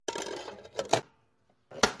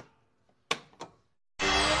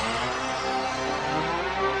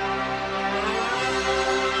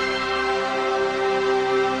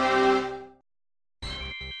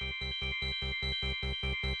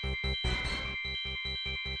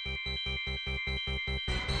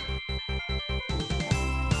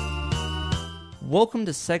Welcome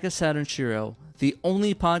to Sega Saturn Shiro, the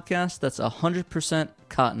only podcast that's 100%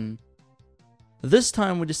 cotton. This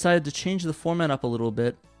time we decided to change the format up a little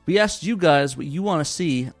bit. We asked you guys what you want to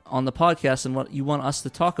see on the podcast and what you want us to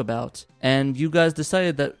talk about, and you guys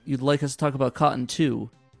decided that you'd like us to talk about Cotton 2.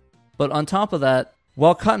 But on top of that,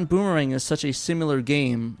 while Cotton Boomerang is such a similar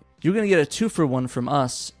game, you're going to get a 2-for-1 from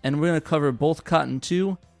us, and we're going to cover both Cotton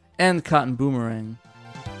 2 and Cotton Boomerang.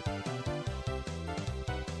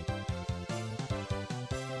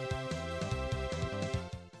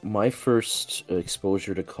 My first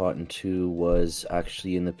exposure to Cotton 2 was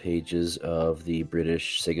actually in the pages of the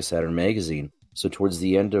British Sega Saturn magazine. So towards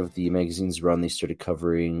the end of the magazine's run, they started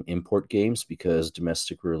covering import games because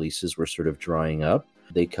domestic releases were sort of drying up.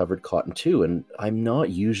 They covered Cotton 2, and I'm not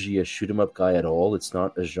usually a shoot-'em-up guy at all. It's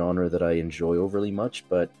not a genre that I enjoy overly much,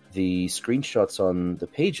 but the screenshots on the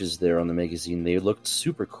pages there on the magazine, they looked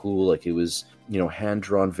super cool. Like it was,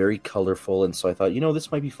 hand-drawn, very colorful, and so I thought,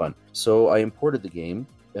 this might be fun. So I imported the game.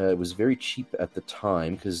 It was very cheap at the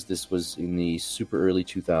time because this was in the super early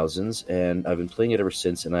 2000s, and I've been playing it ever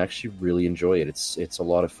since, and I actually really enjoy it. It's a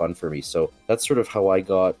lot of fun for me. So that's sort of how I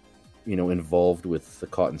got, involved with the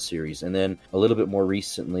Cotton series. And then a little bit more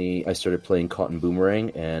recently, I started playing Cotton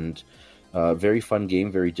Boomerang, and very fun game,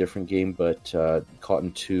 very different game, but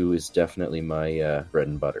Cotton 2 is definitely my bread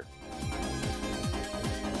and butter.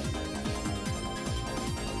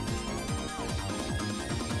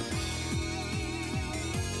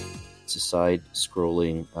 It's a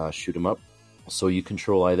side-scrolling shoot-'em-up. So you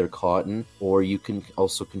control either Cotton, or you can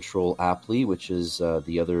also control Apley, which is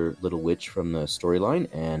the other little witch from the storyline,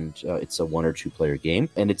 and it's a 1 or 2 player game,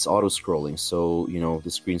 and it's auto-scrolling, so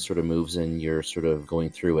the screen sort of moves and you're sort of going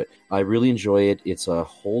through it. I really enjoy it. It's a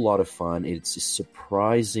whole lot of fun. It's a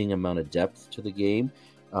surprising amount of depth to the game.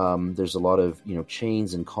 There's a lot of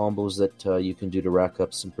chains and combos that you can do to rack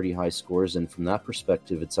up some pretty high scores, and from that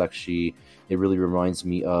perspective, it really reminds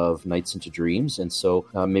me of Nights into Dreams, and so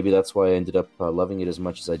maybe that's why I ended up loving it as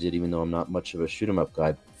much as I did, even though I'm not much of a shoot-'em-up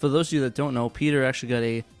guy. For those of you that don't know, Peter actually got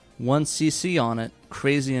a 1cc on it,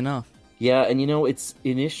 crazy enough. Yeah, and it's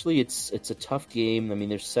a tough game. I mean,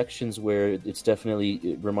 there's sections where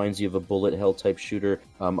it reminds you of a bullet hell type shooter.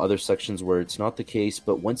 Other sections where it's not the case,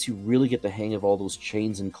 but once you really get the hang of all those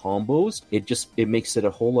chains and combos, it makes it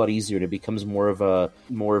a whole lot easier, and it becomes more of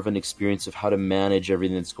an experience of how to manage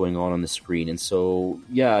everything that's going on the screen. And so,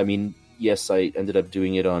 yeah, I mean, yes, I ended up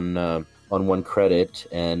doing it on 1 credit,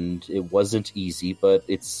 and it wasn't easy, but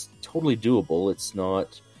it's totally doable. It's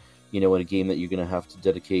not, a game that you're going to have to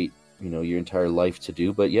dedicate your entire life to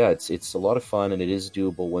do, but yeah, it's a lot of fun, and it is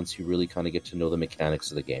doable once you really kind of get to know the mechanics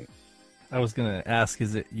of the game. I was gonna ask,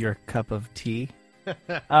 is it your cup of tea?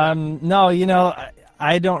 No,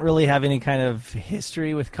 I don't really have any kind of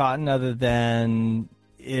history with Cotton other than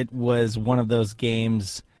it was one of those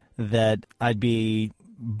games that I'd be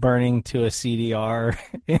burning to a CDR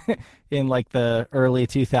in like the early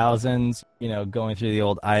 2000s, going through the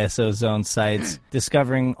old ISO zone sites,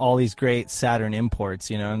 discovering all these great Saturn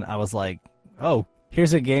imports, and I was like, oh,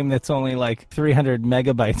 here's a game that's only like 300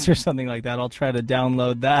 megabytes or something like that. I'll try to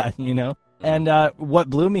download that, And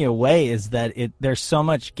what blew me away is that there's so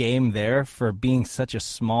much game there for being such a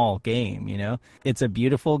small game, It's a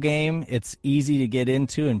beautiful game. It's easy to get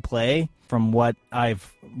into and play. From what I've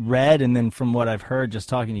read and then from what I've heard just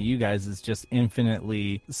talking to you guys, it's just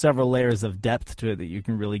infinitely several layers of depth to it that you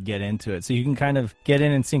can really get into it. So you can kind of get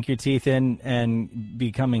in and sink your teeth in and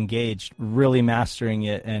become engaged. Really mastering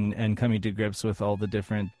it and coming to grips with all the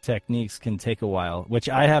different techniques can take a while, which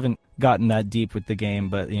I haven't gotten that deep with the game,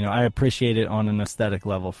 but I appreciate it on an aesthetic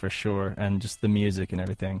level for sure, and just the music and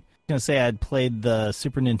everything. I was going to say I'd played the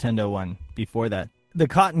Super Nintendo one before that. The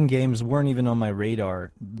Cotton games weren't even on my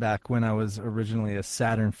radar back when I was originally a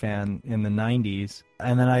Saturn fan in the 90s.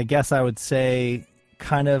 And then I guess I would say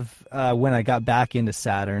kind of when I got back into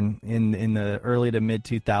Saturn in the early to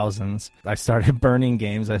mid-2000s, I started burning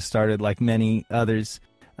games. I started, like many others,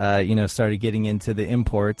 started getting into the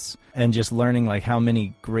imports and just learning like how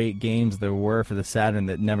many great games there were for the Saturn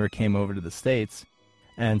that never came over to the States.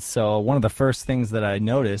 And so one of the first things that I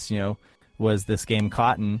noticed, was this game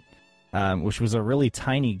Cotton, which was a really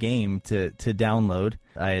tiny game to download,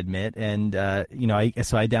 I admit. And,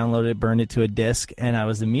 so I downloaded it, burned it to a disc, and I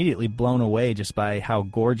was immediately blown away just by how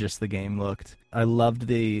gorgeous the game looked. I loved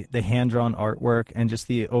the hand-drawn artwork and just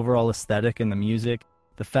the overall aesthetic and the music.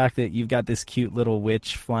 The fact that you've got this cute little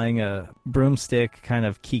witch flying a broomstick, kind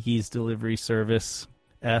of Kiki's Delivery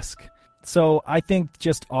Service-esque. So I think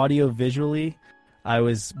just audio-visually, I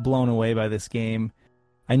was blown away by this game.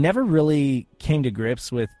 I never really came to grips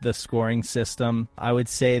with the scoring system. I would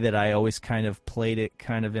say that I always kind of played it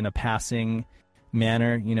kind of in a passing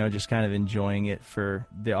manner, just kind of enjoying it for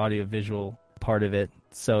the audiovisual part of it.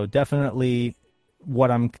 So definitely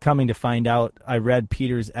what I'm coming to find out, I read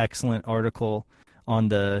Peter's excellent article on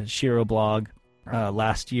the Shiro blog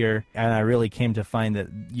last year, and I really came to find that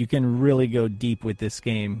you can really go deep with this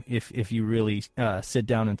game if you really sit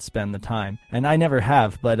down and spend the time. And I never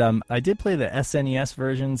have, but I did play the SNES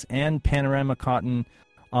versions and Panorama Cotton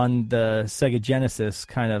on the Sega Genesis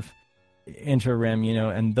kind of interim,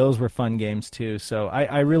 and those were fun games too. So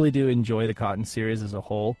I really do enjoy the Cotton series as a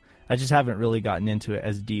whole. I just haven't really gotten into it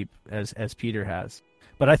as deep as Peter has.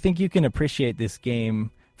 But I think you can appreciate this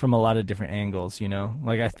game from a lot of different angles,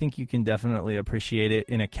 Like, I think you can definitely appreciate it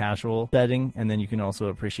in a casual setting, and then you can also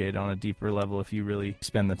appreciate it on a deeper level if you really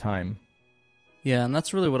spend the time. Yeah, and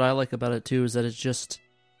that's really what I like about it too, is that it's just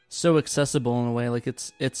so accessible in a way. Like,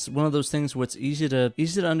 it's one of those things where it's easy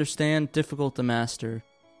to understand, difficult to master,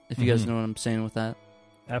 if you guys know what I'm saying with that.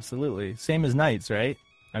 Absolutely. Same as Knights, right?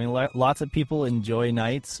 I mean, lots of people enjoy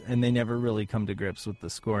Knights, and they never really come to grips with the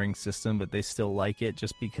scoring system, but they still like it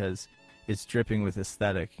just because it's dripping with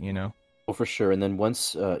aesthetic, Well, for sure. And then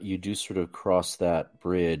once you do sort of cross that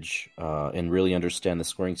bridge and really understand the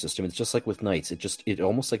scoring system, it's just like with Knights. It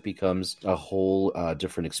almost like becomes a whole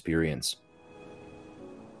different experience.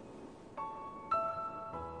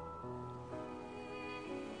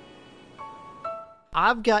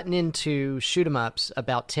 I've gotten into shoot-'em-ups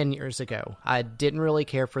about 10 years ago. I didn't really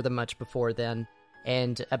care for them much before then,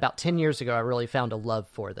 and about 10 years ago I really found a love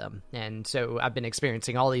for them. And so I've been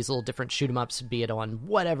experiencing all these little different shoot-'em-ups, be it on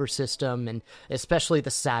whatever system, and especially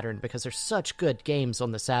the Saturn, because there's such good games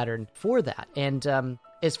on the Saturn for that. And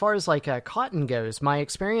as far as Cotton goes, my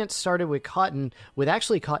experience started with Cotton, with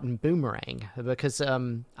Cotton Boomerang, because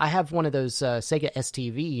I have one of those Sega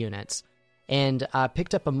STV units. And I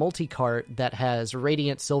picked up a multi-cart that has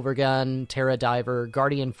Radiant Silvergun, Terra Diver,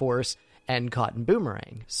 Guardian Force, and Cotton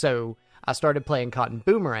Boomerang. So I started playing Cotton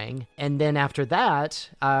Boomerang, and then after that,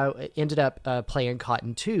 I ended up playing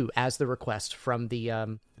Cotton 2 as the request from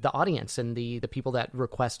the audience and the people that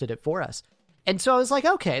requested it for us. And so I was like,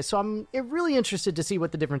 okay, so I'm really interested to see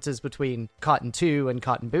what the difference is between Cotton 2 and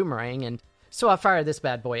Cotton Boomerang, and so I fire this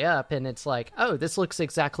bad boy up, and it's like, oh, this looks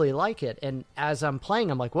exactly like it. And as I'm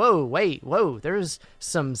playing, I'm like, whoa, there's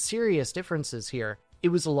some serious differences here. It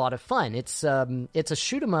was a lot of fun. It's a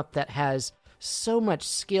shoot 'em up that has so much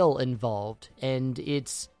skill involved, and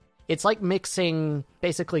it's like mixing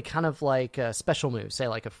basically kind of like a special move, say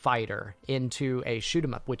like a fighter, into a shoot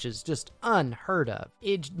 'em up, which is just unheard of.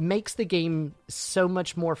 It makes the game so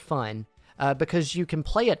much more fun because you can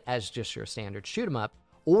play it as just your standard shoot 'em up,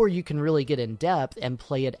 or you can really get in depth and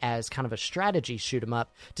play it as kind of a strategy shoot 'em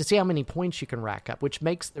up to see how many points you can rack up, which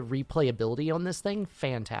makes the replayability on this thing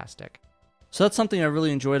fantastic. So that's something I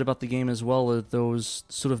really enjoyed about the game as well, are those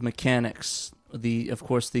sort of mechanics. Of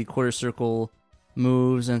course, the quarter circle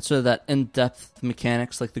moves and sort of that in-depth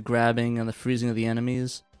mechanics, like the grabbing and the freezing of the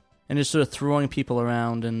enemies, and just sort of throwing people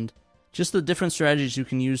around, and just the different strategies you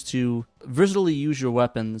can use to versatilely use your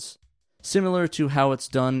weapons, similar to how it's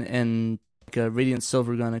done in a Radiant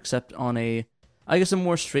Silvergun, except on a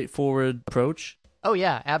more straightforward approach. Oh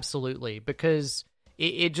yeah, absolutely, because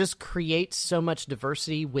it just creates so much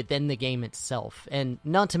diversity within the game itself, and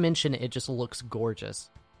not to mention it just looks gorgeous.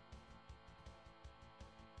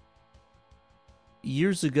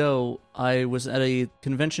 Years ago, I was at a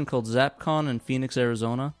convention called ZapCon in Phoenix,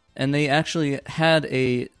 Arizona, and they actually had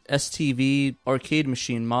a STV arcade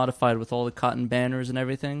machine modified with all the Cotton banners and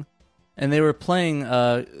everything. And they were playing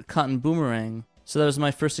Cotton Boomerang, so that was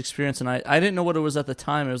my first experience, and I didn't know what it was at the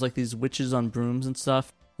time. It was like these witches on brooms and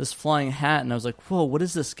stuff, this flying hat, and I was like, whoa, what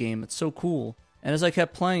is this game? It's so cool. And as I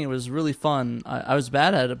kept playing, it was really fun. I was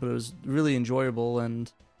bad at it, but it was really enjoyable,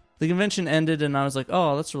 and the convention ended, and I was like,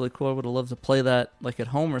 oh, that's really cool. I would have loved to play that like at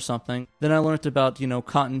home or something. Then I learned about,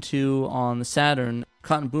 Cotton 2 on the Saturn,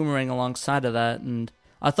 Cotton Boomerang alongside of that, and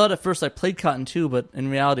I thought at first I played Cotton 2, but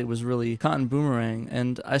in reality it was really Cotton Boomerang.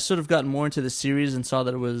 And I sort of got more into the series and saw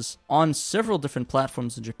that it was on several different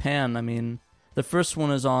platforms in Japan. I mean, the first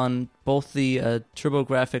one is on both the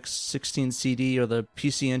TurboGrafx 16 CD or the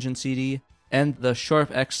PC Engine CD and the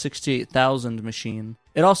Sharp X68000 machine.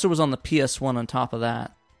 It also was on the PS1 on top of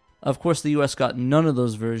that. Of course, the US got none of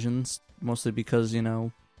those versions, mostly because,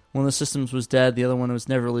 one of the systems was dead, the other one was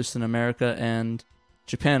never released in America, and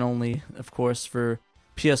Japan only, of course, for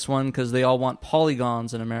PS1, because they all want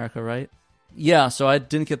polygons in America, right? Yeah, so I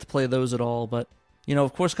didn't get to play those at all, but,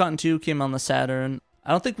 of course Cotton 2 came on the Saturn.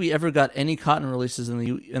 I don't think we ever got any Cotton releases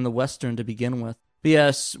in the Western to begin with. But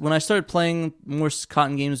yes, when I started playing more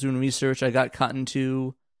Cotton games, doing research, I got Cotton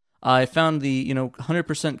 2. I found the,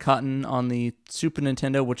 100% Cotton on the Super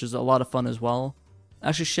Nintendo, which is a lot of fun as well.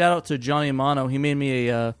 Actually, shout out to Johnny Amano. He made me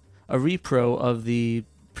a repro of the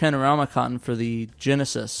Panorama Cotton for the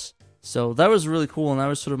Genesis. So that was really cool, and that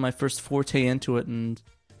was sort of my first forte into it, and,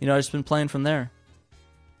 I've just been playing from there.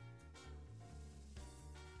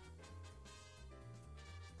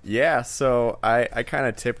 Yeah, so I kind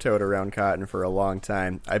of tiptoed around Cotton for a long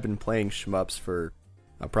time. I've been playing shmups for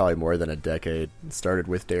probably more than a decade. Started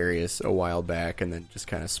with Darius a while back, and then just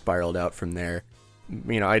kind of spiraled out from there.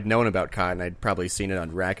 I'd known about Cotton. I'd probably seen it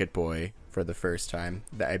on Racket Boy for the first time.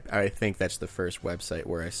 I think that's the first website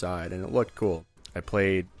where I saw it, and it looked cool. I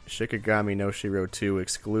played Shikigami no Shiro 2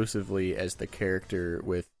 exclusively as the character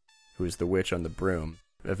who's the witch on the broom.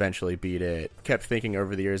 Eventually beat it. Kept thinking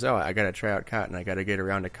over the years, I gotta try out Cotton. I gotta get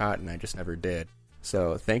around to Cotton. I just never did.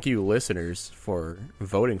 So thank you, listeners, for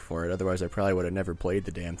voting for it. Otherwise, I probably would have never played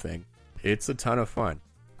the damn thing. It's a ton of fun.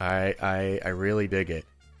 I really dig it.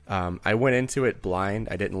 I went into it blind.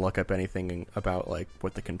 I didn't look up anything about like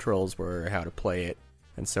what the controls were or how to play it.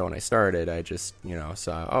 And so when I started, I just,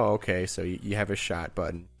 saw, okay, so you have a shot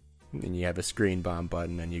button, and you have a screen bomb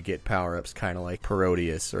button, and you get power-ups kind of like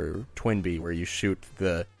Parodius or Twinbee, where you shoot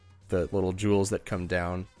the little jewels that come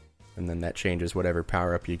down, and then that changes whatever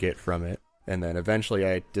power-up you get from it. And then eventually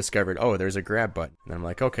I discovered, there's a grab button. And I'm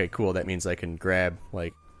like, okay, cool, that means I can grab,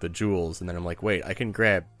 like, the jewels. And then I'm like, wait, I can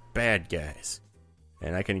grab bad guys.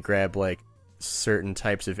 And I can grab, like, certain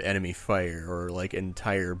types of enemy fire, or, like,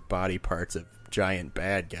 entire body parts of giant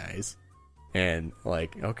bad guys. And,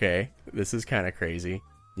 like, okay, this is kind of crazy.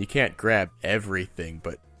 You can't grab everything,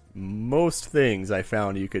 but most things I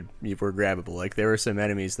found were grabbable. Like, there were some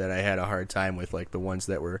enemies that I had a hard time with, like the ones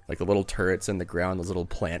that were, like, the little turrets in the ground, those little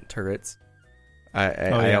plant turrets.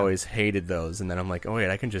 I always hated those, and then I'm like, wait,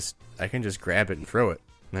 I can just grab it and throw it,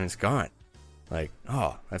 and then it's gone. Like,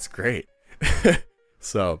 that's great.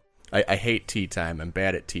 So, I hate tea time. I'm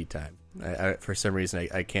bad at tea time. For some reason,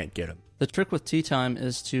 I can't get them. The trick with tea time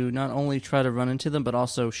is to not only try to run into them, but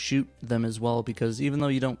also shoot them as well, because even though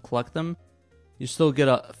you don't collect them, you still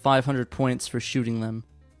get 500 points for shooting them.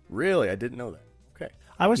 Really? I didn't know that. Okay.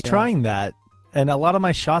 I was trying that, and a lot of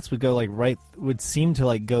my shots would go would seem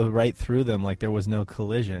to go right through them, like there was no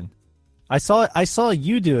collision. I saw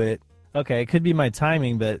you do it. Okay, it could be my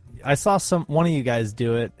timing, but I saw one of you guys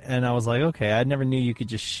do it, and I was like, okay, I never knew you could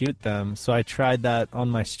just shoot them, so I tried that on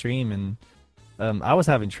my stream, and I was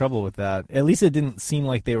having trouble with that. At least it didn't seem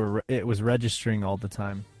like it was registering all the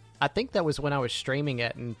time. I think that was when I was streaming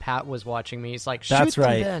it, and Pat was watching me. He's like, That's shoot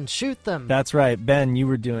right. them, Ben, shoot them. That's right. Ben, you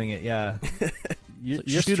were doing it, yeah. Your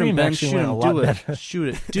Shoot stream 'em, Ben, actually shoot went 'em, a lot do it. better. Shoot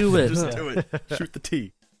it. Do it. Just do it. Shoot the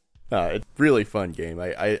tea. It's a really fun game.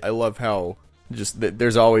 I love how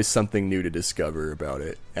there's always something new to discover about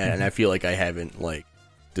it, and I feel like I haven't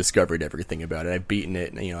discovered everything about it. I've beaten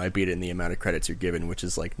it, I beat it in the amount of credits you're given, which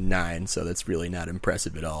is 9, so that's really not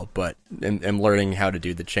impressive at all. But I'm learning how to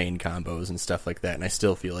do the chain combos and stuff like that, and I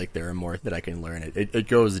still feel like there are more that I can learn. It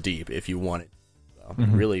goes deep if you want it. So,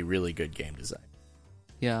 really, really good game design.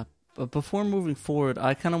 Yeah, but before moving forward,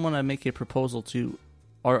 I kind of want to make a proposal to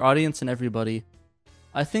our audience and everybody.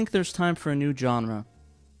 I think there's time for a new genre.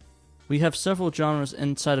 We have several genres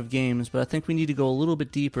inside of games, but I think we need to go a little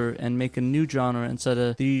bit deeper and make a new genre instead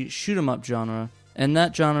of the shoot-'em-up genre. And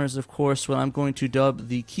that genre is, of course, what I'm going to dub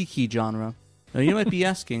the Kiki genre. Now, you might be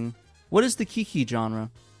asking, what is the Kiki genre?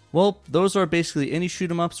 Well, those are basically any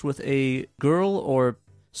shoot-'em-ups with a girl or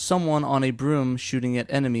someone on a broom shooting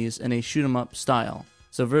at enemies in a shoot-'em-up style.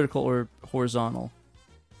 So vertical or horizontal.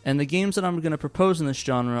 And the games that I'm going to propose in this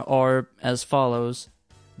genre are as follows: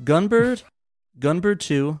 Gunbird, Gunbird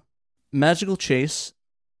 2, Magical Chase,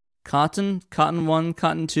 Cotton, Cotton 1,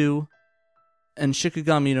 Cotton 2, and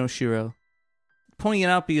Shikigami no Shiro. Pointing it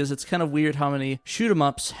out because it's kind of weird how many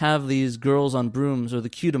shoot-'em-ups have these girls on brooms, or the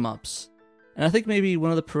cute-'em-ups. And I think maybe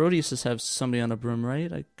one of the Parodiuses have somebody on a broom,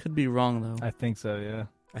 right? I could be wrong, though. I think so, yeah.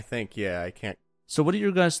 I can't. So what are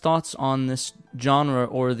your guys' thoughts on this genre,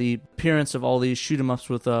 or the appearance of all these shoot-'em-ups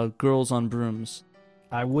with girls on brooms?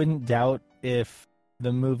 I wouldn't doubt if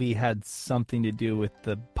the movie had something to do with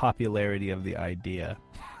the popularity of the idea,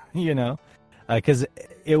 because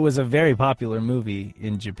it was a very popular movie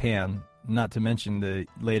in Japan, not to mention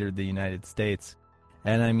later the United States.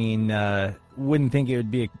 And I mean, wouldn't think it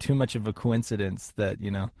would be too much of a coincidence that,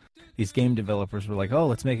 these game developers were like,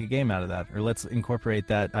 let's make a game out of that, or let's incorporate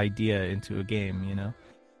that idea into a game,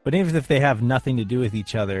 But even if they have nothing to do with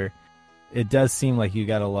each other, it does seem like you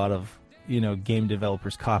got a lot of, game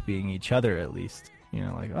developers copying each other at least.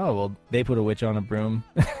 They put a witch on a broom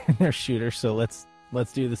in their shooter, so let's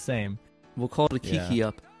do the same. We'll call it a Kiki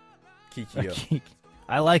up. Kiki up.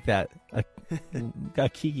 I like that. A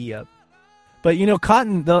Kiki up. But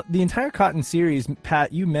Cotton, the entire Cotton series,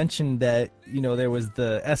 Pat, you mentioned that there was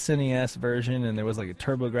the SNES version and there was like a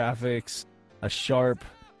TurboGrafx, a Sharp,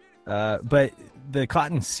 but the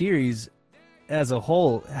Cotton series as a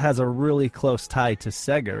whole has a really close tie to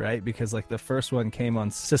Sega, right? Because like the first one came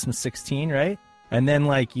on System 16, right? And then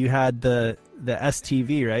like you had the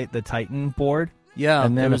STV, right? The Titan board. Yeah,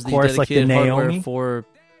 and then there was of course the like the dedicated hardware Naomi for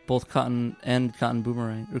both Cotton and Cotton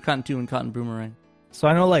Boomerang, or Cotton 2 and Cotton Boomerang. So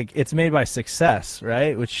I know like it's made by Success,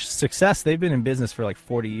 right? Which Success, they've been in business for like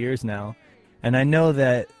 40 years now. And I know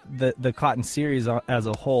that the Cotton series as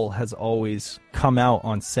a whole has always come out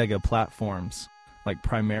on Sega platforms, like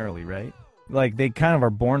primarily, right? Like they kind of are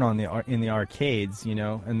born in the arcades,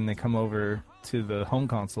 and then they come over to the home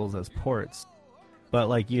consoles as ports. But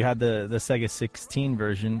like you had the Sega 16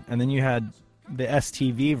 version, and then you had the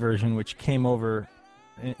STV version, which came over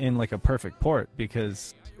in like a perfect port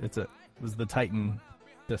because it was the Titan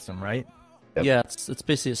system, right? Yep. Yeah, it's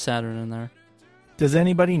basically a Saturn in there. Does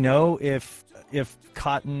anybody know if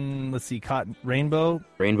Cotton, Cotton Rainbow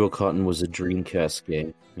Cotton was a Dreamcast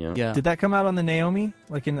game. Yeah. Yeah. did that come out on the Naomi,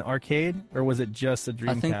 like in the arcade, or was it just a Dreamcast?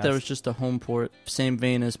 I think there was just a home port, same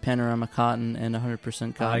vein as Panorama Cotton and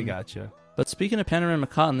 100% Cotton. I gotcha. But speaking of Panorama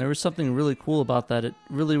Cotton, there was something really cool about that. It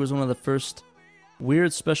really was one of the first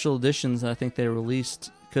weird special editions that I think they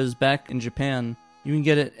released, because back in Japan, you can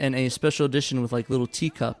get it in a special edition with like little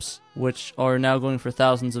teacups, which are now going for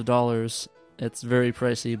thousands of dollars. It's very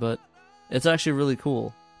pricey, but it's actually really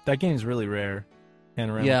cool. That game's really rare.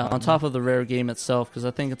 Panorama Yeah, Cotton. on top of the rare game itself, because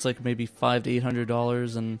I think it's like maybe $500 to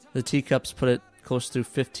 $800, and the teacups put it close to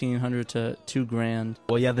 $1,500 to $2,000.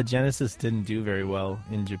 Well, yeah, the Genesis didn't do very well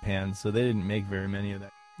in Japan, so they didn't make very many of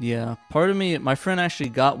that. Yeah, part of me, my friend actually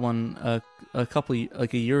got one a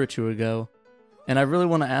year or two ago, and I really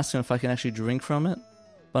want to ask him if I can actually drink from it,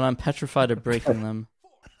 but I'm petrified of breaking them.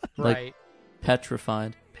 Like, Right.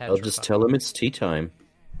 Petrified. I'll just tell him it's tea time.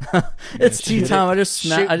 It's tea shoot time. I just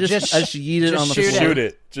Shoot- I just yeet it just on the shoot floor. Shoot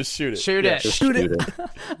it. Just shoot it. Shoot Yeah. it. Just Shoot it.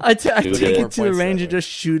 I take Shoot it it. to the Points range that and way. just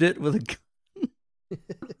shoot it with a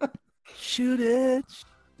gun. Shoot it.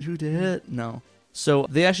 Shoot it. No. So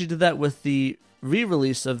they actually did that with the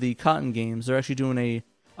re-release of the Cotton games. They're actually doing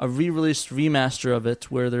a re-released remaster of it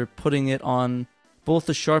where they're putting it on both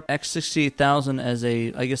the Sharp X68000 as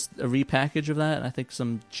a repackage of that. I think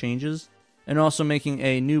some changes. And also making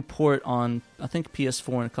a new port on, I think,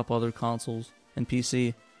 PS4 and a couple other consoles and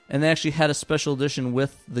PC. And they actually had a special edition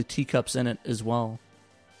with the teacups in it as well.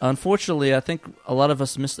 Unfortunately, I think a lot of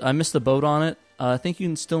us missed the boat on it. I think you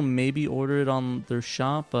can still maybe order it on their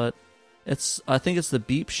shop, but I think it's the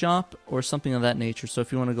Beep Shop or something of that nature. So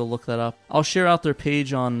if you want to go look that up, I'll share out their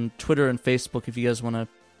page on Twitter and Facebook if you guys want to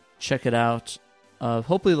check it out.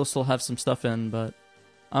 Hopefully they'll still have some stuff in, but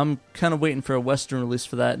I'm kind of waiting for a Western release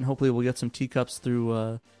for that, and hopefully we'll get some teacups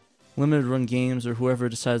through Limited Run Games or whoever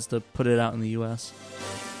decides to put it out in the U.S.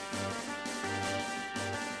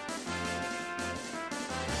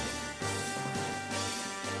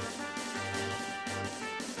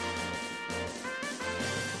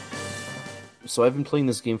 So I've been playing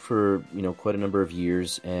this game for, quite a number of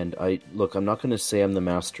years, and I'm not going to say I'm the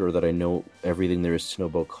master or that I know everything there is to know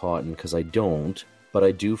about Cotton, because I don't. But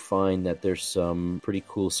I do find that there's some pretty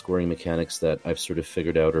cool scoring mechanics that I've sort of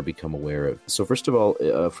figured out or become aware of. So first of all,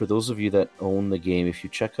 for those of you that own the game, if you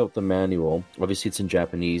check out the manual, obviously it's in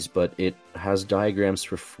Japanese, but it has diagrams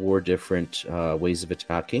for 4 different ways of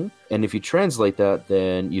attacking. And if you translate that,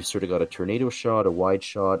 then you've sort of got a tornado shot, a wide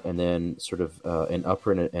shot, and then sort of an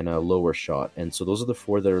upper and a lower shot. And so those are the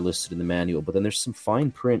 4 that are listed in the manual. But then there's some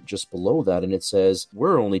fine print just below that, and it says,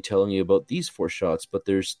 we're only telling you about these 4 shots, but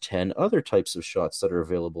there's 10 other types of shots that are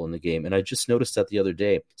available in the game. And I just noticed that the other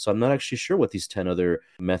day. So I'm not actually sure what these 10 other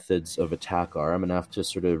methods of attack are. I'm going to have to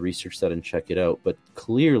sort of research that and check it out. But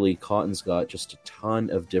clearly, Cotton's got just a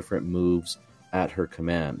ton of different moves at her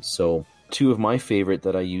command. So 2 of my favorite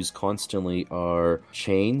that I use constantly are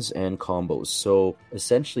chains and combos. So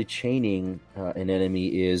essentially chaining an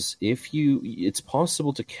enemy is it's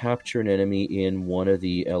possible to capture an enemy in one of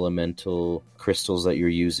the elemental crystals that you're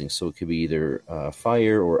using. So it could be either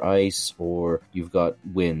fire or ice, or you've got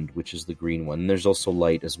wind, which is the green one. And there's also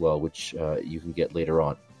light as well, which you can get later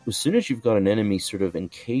on. As soon as you've got an enemy sort of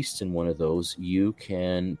encased in one of those, you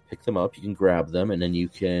can pick them up, you can grab them, and then you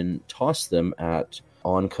can toss them at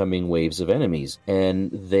oncoming waves of enemies, and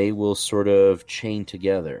they will sort of chain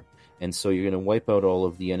together. And so you're going to wipe out all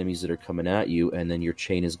of the enemies that are coming at you, and then your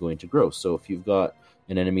chain is going to grow. So if you've got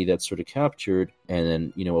an enemy that's sort of captured, and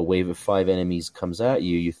then, a wave of 5 enemies comes at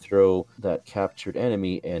you, you throw that captured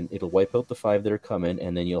enemy and it'll wipe out the 5 that are coming,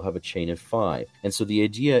 and then you'll have a chain of 5. And so the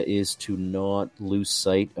idea is to not lose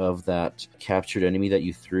sight of that captured enemy that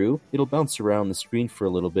you threw. It'll bounce around the screen for a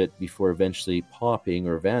little bit before eventually popping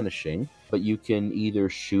or vanishing. But you can either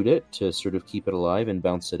shoot it to sort of keep it alive and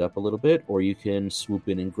bounce it up a little bit, or you can swoop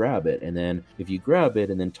in and grab it. And then if you grab it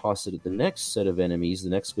and then toss it at the next set of enemies, the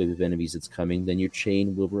next wave of enemies that's coming, then your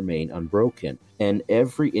chain will remain unbroken. And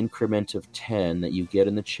every increment of 10 that you get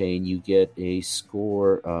in the chain, you get a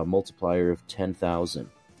score multiplier of 10,000.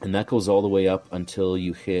 And that goes all the way up until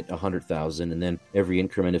you hit 100,000. And then every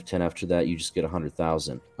increment of 10 after that, you just get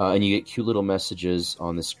 100,000. And you get cute little messages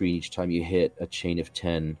on the screen each time you hit a chain of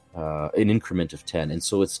 10, an increment of 10. And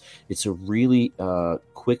so it's a really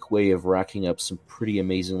quick way of racking up some pretty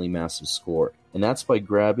amazingly massive score. And that's by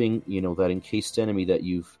grabbing, that encased enemy that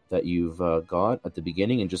you've got at the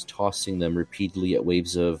beginning and just tossing them repeatedly at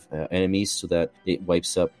waves of enemies so that it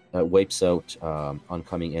wipes out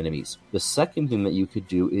oncoming enemies. The second thing that you could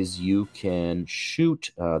do is you can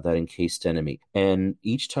shoot that encased enemy. And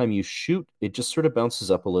each time you shoot, it just sort of bounces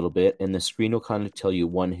up a little bit, and the screen will kind of tell you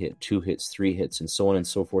 1 hit, 2 hits, 3 hits, and so on and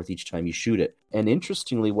so forth each time you shoot it. And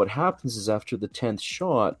interestingly, what happens is after the 10th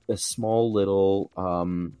shot, a small little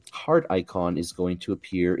heart icon is going to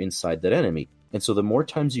appear inside that enemy. And so the more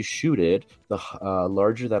times you shoot it, the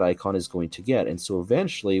larger that icon is going to get. And so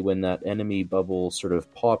eventually, when that enemy bubble sort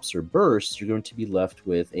of pops or bursts, you're going to be left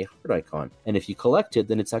with a heart icon. And if you collect it,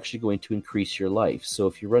 then it's actually going to increase your life. So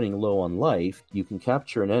if you're running low on life, you can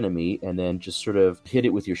capture an enemy and then just sort of hit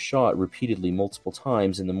it with your shot repeatedly multiple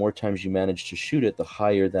times. And the more times you manage to shoot it, the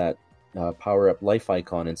higher that power-up life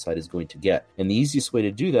icon inside is going to get. And the easiest way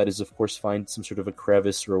to do that is, of course, find some sort of a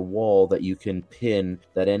crevice or a wall that you can pin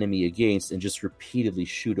that enemy against and just repeatedly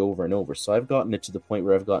shoot over and over. So I've gotten it to the point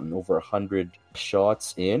where I've gotten over 100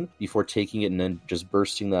 shots in before taking it and then just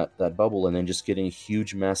bursting that bubble and then just getting a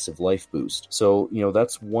huge, massive life boost. So,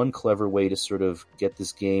 that's one clever way to sort of get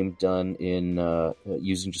this game done in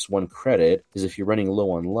using just 1 credit, is if you're running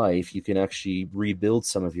low on life, you can actually rebuild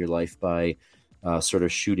some of your life by sort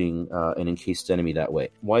of shooting an encased enemy that way.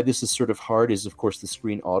 Why this is sort of hard is, of course, the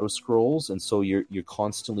screen auto scrolls, and so you're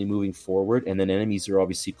constantly moving forward, and then enemies are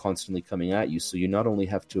obviously constantly coming at you. So you not only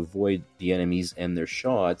have to avoid the enemies and their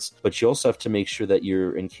shots, but you also have to make sure that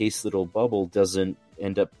your encased little bubble doesn't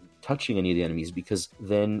end up touching any of the enemies, because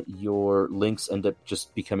then your links end up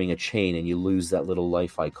just becoming a chain and you lose that little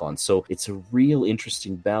life icon. So it's a real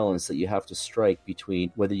interesting balance that you have to strike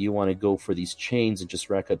between whether you want to go for these chains and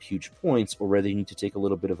just rack up huge points, or whether you need to take a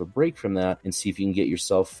little bit of a break from that and see if you can get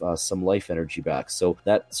yourself some life energy back. So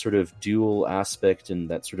that sort of dual aspect and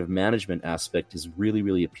that sort of management aspect is really,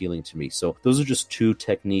 really appealing to me. So those are just 2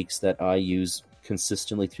 techniques that I use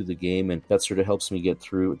consistently through the game, and that sort of helps me get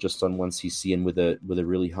through just on 1cc and with a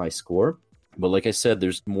really high score. But like I said,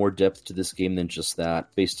 there's more depth to this game than just that,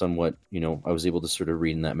 based on what I was able to sort of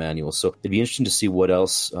read in that manual. So it'd be interesting to see what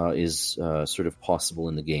else is sort of possible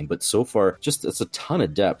in the game. But so far, it's a ton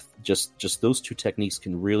of depth. Just those 2 techniques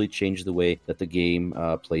can really change the way that the game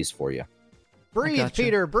plays for you. Breathe, Gotcha.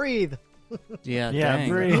 Peter, breathe. Yeah, dang.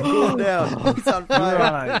 Breathe. Cool down. He's on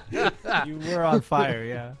fire. You were on fire,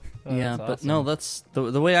 yeah. Oh, Yeah, that's but awesome. no, that's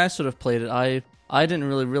the way I sort of played it. I didn't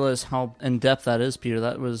really realize how in depth that is, Peter.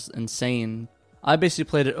 That was insane. I basically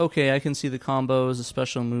played it, okay, I can see the combos, the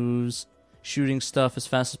special moves, shooting stuff as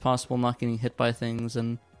fast as possible, not getting hit by things,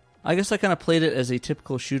 and I guess I kind of played it as a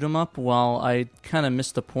typical shoot 'em up, while I kind of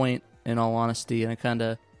missed the point, in all honesty, and I kind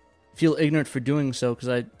of feel ignorant for doing so,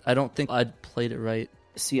 because I don't think I'd played it right.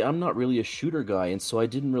 See, I'm not really a shooter guy, and so I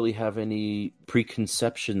didn't really have any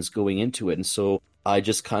preconceptions going into it, and so I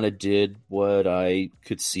just kind of did what I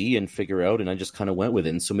could see and figure out, and I just kind of went with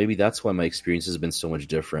it. And so maybe that's why my experience has been so much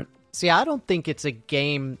different. See, I don't think it's a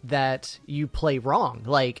game that you play wrong.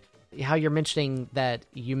 Like how you're mentioning that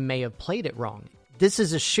you may have played it wrong. This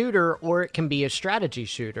is a shooter, or it can be a strategy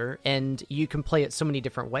shooter, and you can play it so many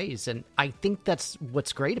different ways. And I think that's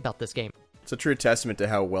what's great about this game. It's a true testament to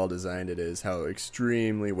how well designed it is, how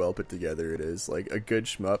extremely well put together it is. Like a good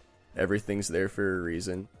shmup, everything's there for a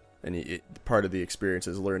reason. And part of the experience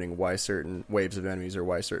is learning why certain waves of enemies or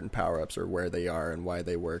why certain power-ups are where they are and why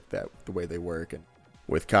they work the way they work. And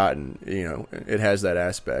with Cotton, it has that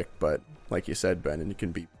aspect, but like you said, Ben, it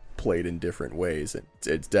can be played in different ways. And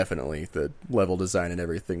it's definitely the level design and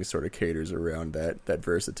everything sort of caters around that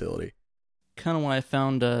versatility. Kind of why I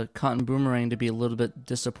found Cotton Boomerang to be a little bit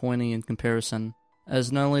disappointing in comparison,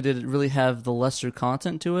 as not only did it really have the lesser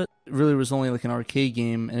content to it really was only like an arcade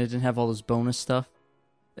game, and it didn't have all this bonus stuff.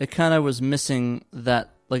 It kind of was missing that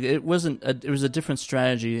like it wasn't. It was a different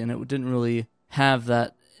strategy, and it didn't really have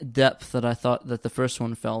that depth that I thought that the first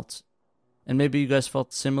one felt. And maybe you guys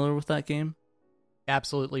felt similar with that game.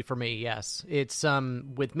 Absolutely, for me, yes. It's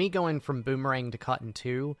with me going from Boomerang to Cotton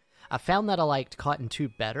 2, I found that I liked Cotton 2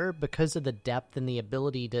 better because of the depth and the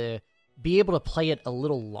ability to be able to play it a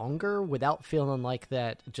little longer without feeling like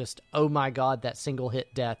that just, oh my god, that single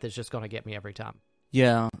hit death is just going to get me every time.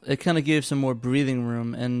 Yeah, it kind of gave some more breathing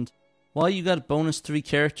room, and while you got bonus 3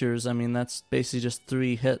 characters, I mean, that's basically just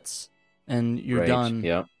 3 hits, and you're done.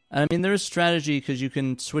 Yeah. I mean, there is strategy because you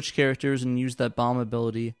can switch characters and use that bomb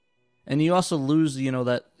ability. And you also lose,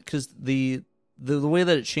 that, because the way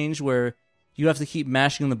that it changed where you have to keep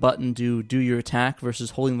mashing the button to do your attack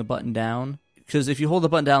versus holding the button down. Because if you hold the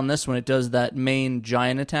button down this one, it does that main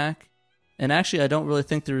giant attack. And actually, I don't really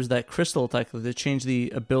think there was that crystal attack. Like, they changed the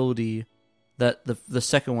ability that the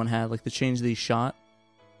second one had. Like, they changed the shot.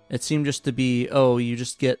 It seemed just to be, you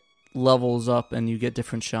just get levels up and you get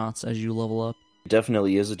different shots as you level up.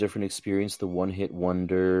 Definitely is a different experience. The one-hit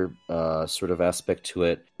wonder sort of aspect to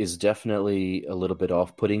it is definitely a little bit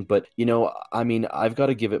off-putting. But, I mean, I've got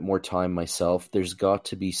to give it more time myself. There's got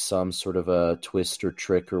to be some sort of a twist or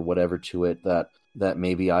trick or whatever to it that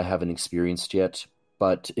maybe I haven't experienced yet.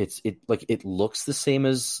 But it looks the same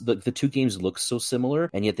as the two games look so similar,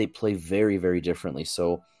 and yet they play very, very differently.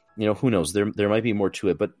 So, who knows? There might be more to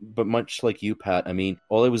it, but much like you, Pat, I mean,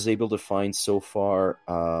 all I was able to find so far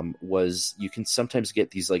was you can sometimes get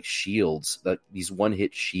these like shields, these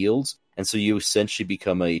one-hit shields, and so you essentially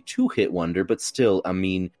become a 2-hit wonder. But still, I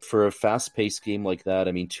mean, for a fast-paced game like that,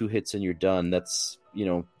 I mean, 2 hits and you're done. That's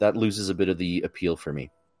that loses a bit of the appeal for me.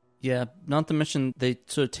 Yeah, not to mention they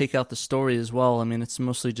sort of take out the story as well. I mean, it's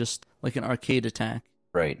mostly just like an arcade attack.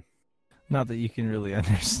 Right. Not that you can really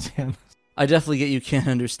understand. I definitely get you can't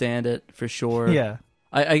understand it, for sure. Yeah.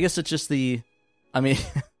 I guess it's just actually,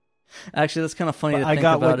 that's kind of funny to think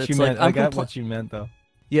got about. What you meant. I got what you meant, though.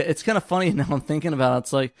 Yeah, it's kind of funny now I'm thinking about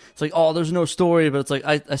it. It's like, oh, there's no story, but it's like,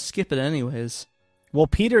 I skip it anyways. Well,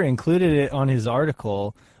 Peter included it on his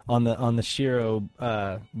article on the Shiro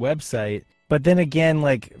website. But then again,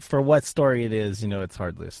 like, for what story it is, it's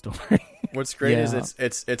hardly a story. What's great Yeah.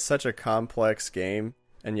 is it's such a complex game,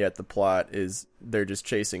 and yet the plot is they're just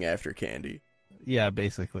chasing after candy. Yeah,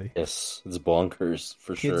 basically. Yes, it's bonkers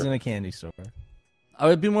for sure. Kids in a candy store. I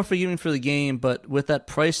would be more forgiving for the game, but with that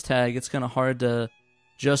price tag, it's kind of hard to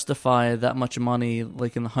justify that much money,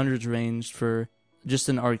 like in the hundreds range, for just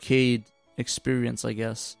an arcade experience, I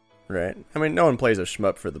guess. Right. I mean, no one plays a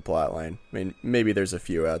shmup for the plot line. I mean, maybe there's a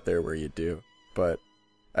few out there where you do, but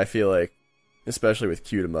I feel like, especially with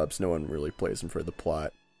Q-em-ups, no one really plays them for the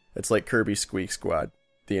plot. It's like Kirby Squeak Squad.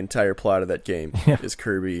 The entire plot of that game is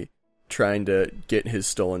Kirby trying to get his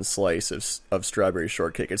stolen slice of strawberry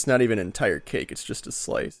shortcake. It's not even an entire cake, it's just a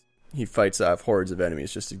slice. He fights off hordes of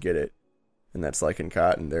enemies just to get it. And that's like in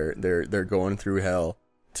Cotton. They're going through hell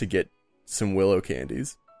to get some willow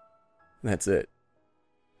candies. And that's it.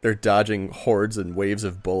 They're dodging hordes and waves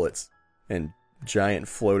of bullets and giant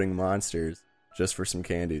floating monsters just for some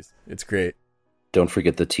candies. It's great. Don't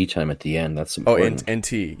forget the tea time at the end. That's important. And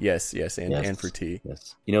tea. Yes, and for tea.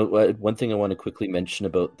 Yes. One thing I want to quickly mention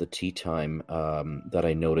about the tea time that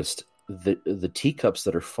I noticed, the teacups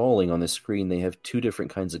that are falling on the screen, they have 2 different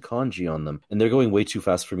kinds of kanji on them, and they're going way too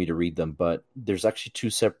fast for me to read them, but there's actually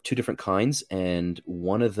 2 different kinds, and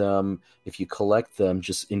one of them, if you collect them,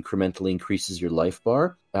 just incrementally increases your life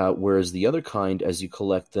bar, whereas the other kind, as you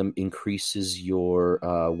collect them, increases your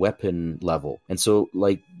weapon level. And so,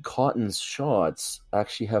 like, Cotton's shots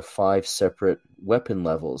actually have 5 separate weapon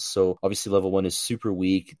levels. So obviously level 1 is super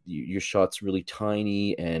weak, your shot's really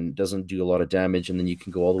tiny and doesn't do a lot of damage, and then you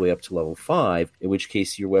can go all the way up to level 5, in which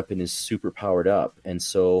case your weapon is super powered up. And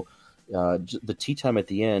so the tea time at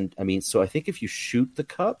the end, so I think if you shoot the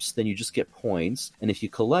cups, then you just get points, and if you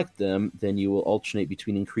collect them, then you will alternate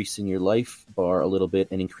between increasing your life bar a little bit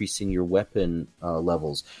and increasing your weapon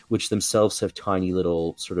levels, which themselves have tiny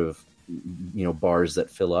little sort of bars that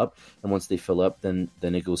fill up, and once they fill up, then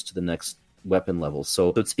it goes to the next weapon level.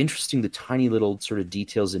 So it's interesting, the tiny little sort of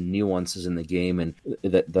details and nuances in the game, and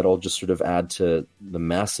that all just sort of add to the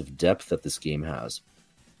massive depth that this game has.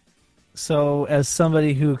 So as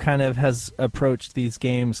somebody who kind of has approached these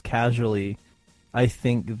games casually, I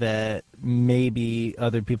think that maybe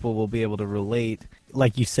other people will be able to relate.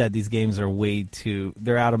 Like you said, these games are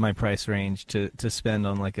they're out of my price range to spend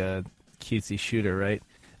on like a cutesy shooter, right?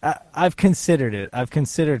 I've considered it. I've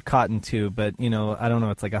considered Cotton 2, but, I don't know,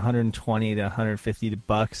 it's like $120 to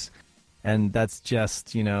 $150, and that's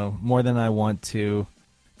just, more than I want to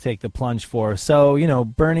take the plunge for. So,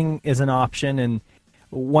 burning is an option, and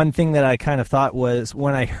one thing that I kind of thought was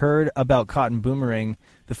when I heard about Cotton Boomerang,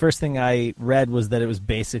 the first thing I read was that it was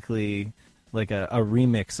basically like a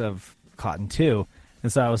remix of Cotton 2.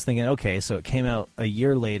 And so I was thinking, okay, so it came out a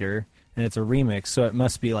year later and it's a remix, so it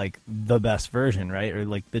must be like the best version, right? Or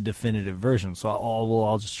like the definitive version. So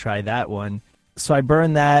I'll just try that one. So I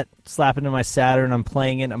burn that, slap it into my Saturn, I'm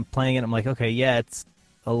playing it, I'm like, okay, yeah, it's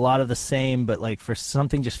a lot of the same, but like for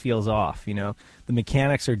something just feels off, you know? The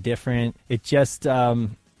mechanics are different. It just,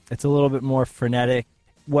 it's a little bit more frenetic.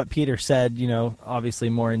 What Peter said, you know, obviously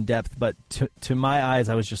more in depth, but to my eyes,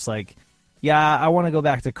 I was just like, yeah, I want to go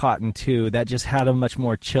back to Cotton 2. That just had a much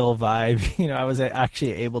more chill vibe. You know, I was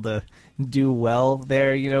actually able to do well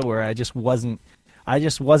there, you know, where I just wasn't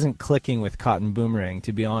clicking with Cotton Boomerang,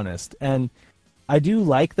 to be honest. And I do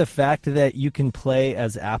like the fact that you can play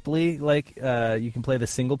as Appley, like you can play the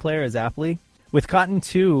single player as Appley. With Cotton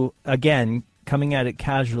 2, again, coming at it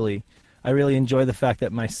casually, I really enjoy the fact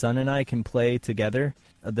that my son and I can play together,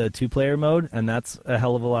 the 2-player mode, and that's a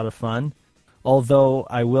hell of a lot of fun. Although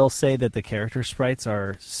I will say that the character sprites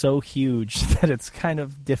are so huge that it's kind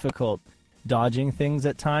of difficult dodging things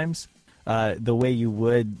at times, the way you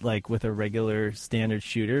would like with a regular standard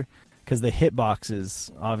shooter, because the hitbox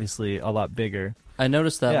is obviously a lot bigger. I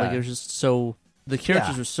noticed that Yeah. like it was just so the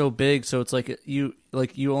characters were so big, so it's like you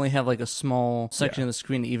only have like a small section of the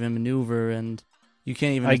screen to even maneuver, and you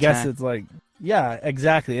can't even. I attack. guess it's like, yeah,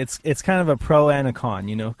 exactly. It's kind of a pro and a con,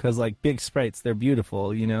 you know, because like big sprites, they're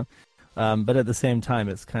beautiful, you know, but at the same time,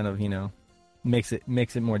 it's kind of, you know, makes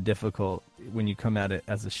it more difficult when you come at it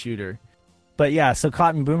as a shooter. But yeah, so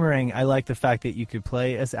Cotton Boomerang, I like the fact that you could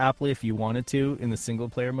play as Appley if you wanted to in the single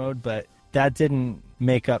player mode, but that didn't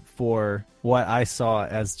make up for what I saw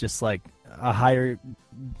as just like a higher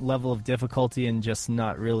level of difficulty and just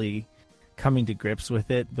not really coming to grips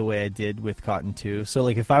with it the way I did with Cotton 2. So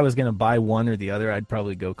like if I was going to buy one or the other, I'd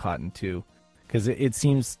probably go Cotton 2 because it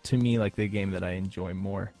seems to me like the game that I enjoy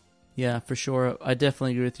more. Yeah, for sure. I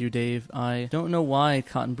definitely agree with you, Dave. I don't know why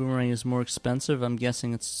Cotton Boomerang is more expensive. I'm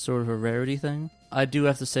guessing it's sort of a rarity thing. I do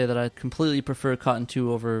have to say that I completely prefer Cotton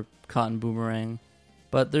 2 over Cotton Boomerang.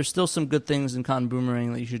 But there's still some good things in Cotton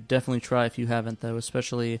Boomerang that you should definitely try if you haven't, though,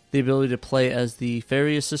 especially the ability to play as the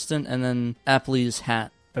fairy assistant and then Appley's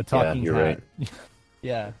hat. A talking you're hat. right.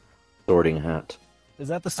 Yeah. Sorting hat. Is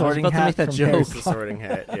that the sorting about to hat make that from joke. Harry It's the Potter? sorting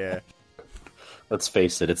hat, yeah. Let's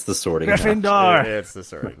face it, it's the sorting hat. Gryffindor! It's the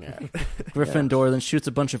sorting hat. Gryffindor then shoots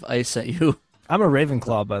a bunch of ice at you. I'm a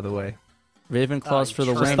Ravenclaw, by the way. Ravenclaws for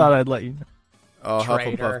the Just win. thought I'd let you know. Oh,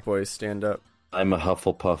 Traitor. Hufflepuff boys, stand up. I'm a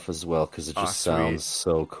Hufflepuff as well because it just Sweet. sounds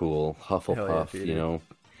so cool. Hufflepuff, Peter. you know.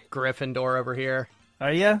 Gryffindor over here.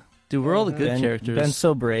 Are you? Dude, we're all the good characters. Ben's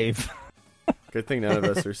so brave. Good thing none of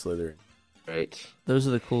us are Slytherin. Right. Those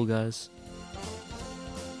are the cool guys.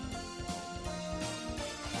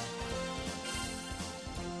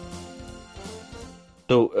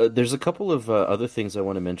 So there's a couple of other things I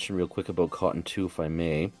want to mention real quick about Cotton 2, if I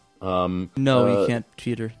may. No, you can't,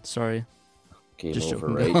 Peter. Sorry. Game Just over,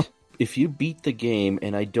 joking. right? If you beat the game,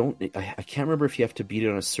 and I can't remember if you have to beat it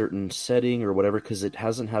on a certain setting or whatever, because it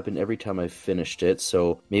hasn't happened every time I've finished it.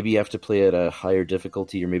 So maybe you have to play at a higher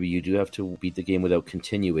difficulty, or maybe you do have to beat the game without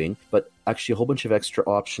continuing. But actually, a whole bunch of extra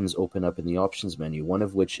options open up in the options menu, one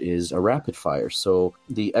of which is a rapid fire. So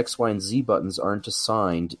the X, Y, and Z buttons aren't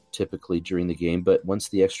assigned typically during the game, but once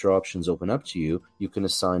the extra options open up to you, you can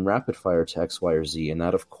assign rapid fire to X, Y, or Z, and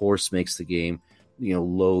that, of course, makes the game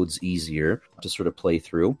loads easier to sort of play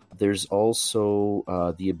through. There's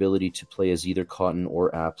also the ability to play as either Cotton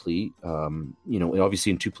or Appley.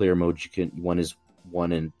 Obviously in 2-player mode, one is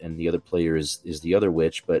one and the other player is the other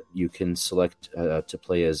witch, but you can select to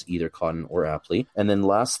play as either Cotton or Appley. And then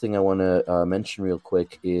last thing I want to mention real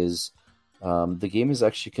quick is the game is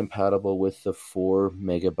actually compatible with the 4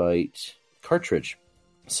 megabyte cartridge.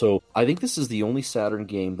 So I think this is the only Saturn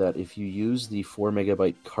game that if you use the 4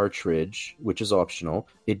 megabyte cartridge, which is optional,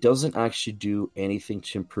 it doesn't actually do anything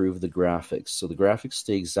to improve the graphics. So the graphics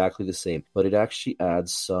stay exactly the same, but it actually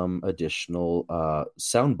adds some additional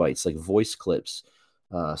sound bites, like voice clips.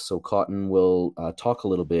 So Cotton will talk a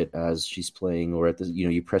little bit as she's playing, or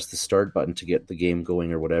you press the start button to get the game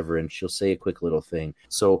going or whatever, and she'll say a quick little thing.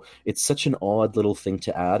 So it's such an odd little thing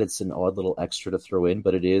to add. It's an odd little extra to throw in,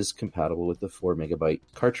 but it is compatible with the 4 megabyte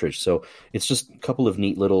cartridge. So it's just a couple of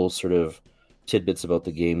neat little sort of tidbits about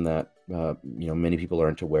the game that many people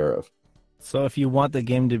aren't aware of. So if you want the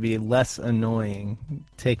game to be less annoying,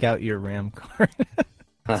 take out your RAM card.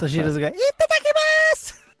 So she doesn't go,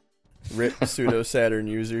 "Itadakimasu!" Rip pseudo Saturn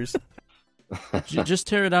users. Just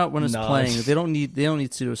tear it out when it's No. playing. They don't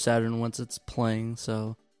need Pseudo Saturn once it's playing.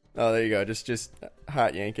 So Oh, there you go. Just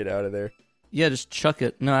hot yank it out of there. Yeah, just chuck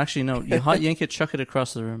it. No, actually, no. You hot yank it, chuck it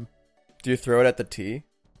across the room. Do you throw it at the tee?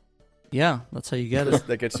 Yeah, that's how you get it.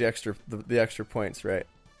 That gets you the extra points, right?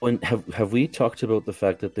 When have we talked about the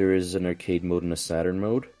fact that there is an arcade mode and a Saturn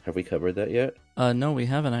mode? Have we covered that yet? No, we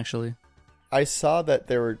haven't actually. I saw that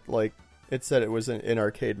there were it said it was in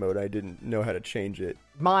arcade mode. I didn't know how to change it.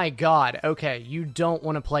 My God. Okay, you don't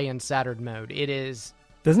want to play in Saturn mode. It is.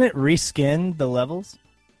 Doesn't it reskin the levels?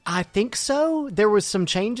 I think so. There was some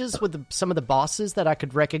changes with some of the bosses that I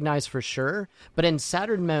could recognize for sure, but in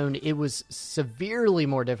Saturn mode, it was severely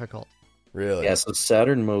more difficult. Really? Yeah, so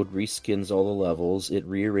Saturn mode reskins all the levels, it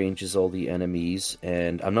rearranges all the enemies,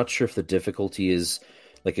 and I'm not sure if the difficulty is,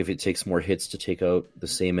 like, if it takes more hits to take out the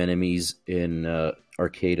same enemies in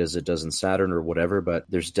arcade as it does in Saturn or whatever, but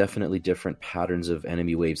there's definitely different patterns of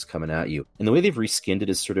enemy waves coming at you. And the way they've reskinned it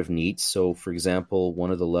is sort of neat. So, for example, one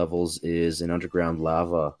of the levels is an underground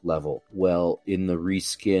lava level. Well, in the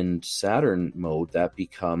reskinned Saturn mode, that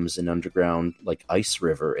becomes an underground, like, ice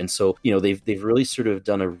river. And so, you know, they've really sort of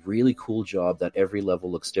done a really cool job that every level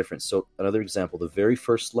looks different. So, another example, the very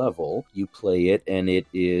first level, you play it, and it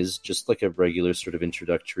is just like a regular sort of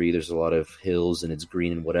introductory. There's a lot of hills, and it's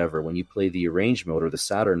green and whatever. When you play the arrange mode or the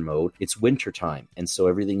Saturn mode, it's wintertime, and so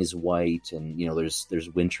everything is white, and you know there's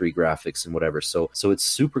wintry graphics and whatever. So it's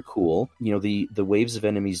super cool. You know, the waves of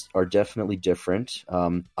enemies are definitely different.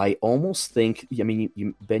 I almost think, I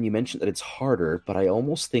mean, Ben, you mentioned that it's harder, but I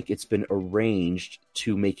almost think it's been arranged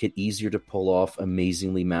to make it easier to pull off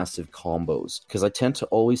amazingly massive combos, because I tend to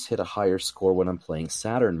always hit a higher score when I'm playing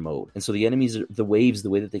Saturn mode. And so the enemies, the waves, the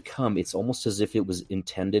way that they come, it's almost as if it was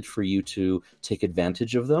intended for you to take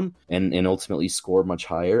advantage of them and ultimately score much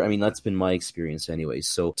higher. I mean, that's been my experience anyway.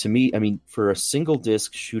 So to me, I mean, for a single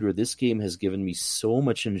disc shooter, this game has given me so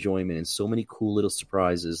much enjoyment and so many cool little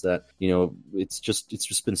surprises that, you know, it's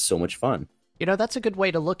just been so much fun. You know, that's a good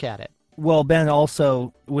way to look at it. Well, Ben,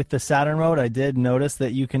 also with the Saturn mode, I did notice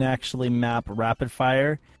that you can actually map rapid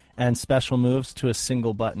fire and special moves to a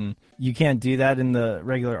single button. You can't do that in the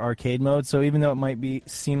regular arcade mode, so even though it might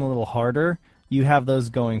seem a little harder, you have those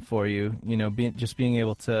going for you. You know, just being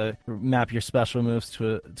able to map your special moves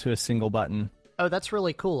to a single button. Oh, that's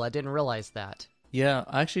really cool. I didn't realize that. Yeah,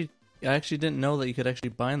 I actually didn't know that you could actually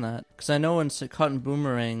bind that, because I know in Cotton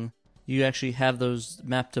Boomerang you actually have those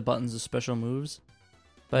mapped to buttons of special moves.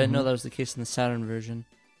 But I didn't know that was the case in the Saturn version.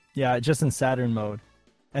 Yeah, just in Saturn mode.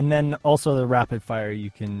 And then also the rapid fire you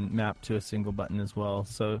can map to a single button as well.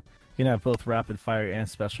 So you can have both rapid fire and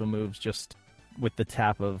special moves just with the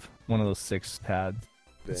tap of one of those 6 pads.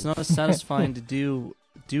 It's not as satisfying to do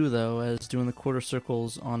though as doing the quarter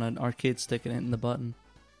circles on an arcade stick and hitting the button.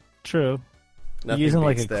 True. Nothing Using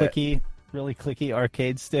like a beats really clicky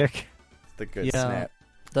arcade stick. the good Yeah. snap.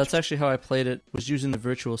 That's actually how I played it, was using the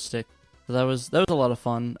virtual stick. So that was a lot of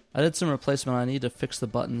fun. I did some replacement. I need to fix the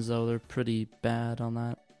buttons though. They're pretty bad on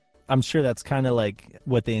that. I'm sure that's kind of like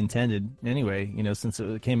what they intended anyway, you know, since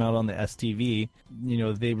it came out on the STV, you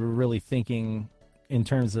know, they were really thinking in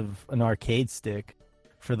terms of an arcade stick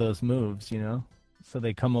for those moves, you know? So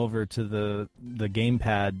they come over to the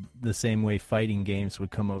gamepad the same way fighting games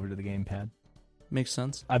would come over to the gamepad. Makes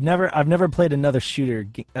sense. I've never played another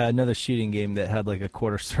shooting game that had like a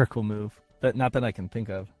quarter circle move, but not that I can think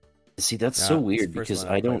of. See, that's Yeah, so it's weird the first because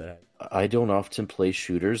one I played that. I don't often play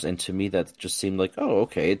shooters, and to me that just seemed like, oh,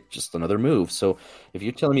 okay, it's just another move. So if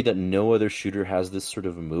you're telling me that no other shooter has this sort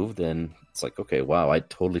of a move, then it's like, okay, wow, I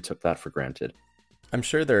totally took that for granted. I'm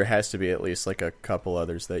sure there has to be at least like a couple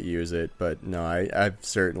others that use it, but no, I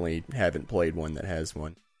certainly haven't played one that has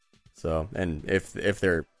one. So, and if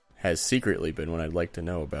there has secretly been one, I'd like to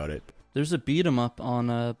know about it. There's a beat 'em up on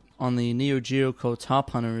the Neo Geo Co.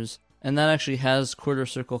 Top Hunters, and that actually has quarter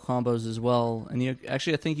circle combos as well. And I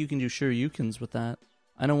think you can do Shoryukens with that.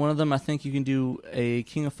 I know one of them, I think you can do a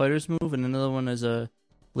King of Fighters move, and another one is a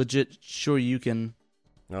legit Shoryuken.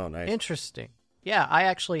 Oh, nice. Interesting. Yeah, I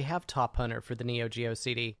actually have Top Hunter for the Neo Geo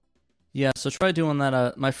CD. Yeah, so try doing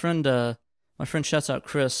that. My friend shouts out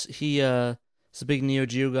Chris. He is a big Neo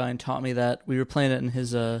Geo guy and taught me that. We were playing it in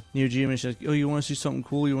his Neo Geo, and he's like, "Oh, you want to see something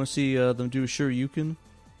cool? You want to see them do a Shoryuken?"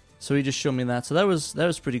 So he just showed me that. So that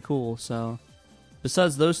was pretty cool. So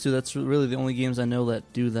besides those two, that's really the only games I know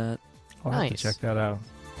that do that. I'll have to Nice. check that out.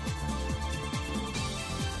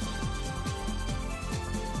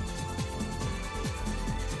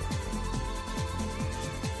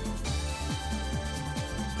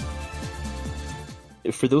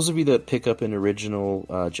 For those of you that pick up an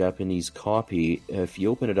original Japanese copy, if you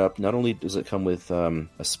open it up, not only does it come with a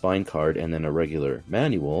spine card and then a regular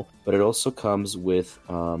manual, but it also comes with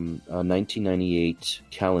a 1998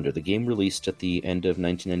 calendar. The game released at the end of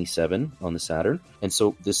 1997 on the Saturn, and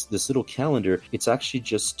so this little calendar, it's actually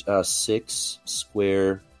just 6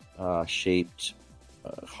 square shaped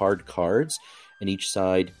hard cards, and each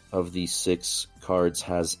side of these 6 cards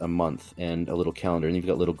has a month and a little calendar, and you've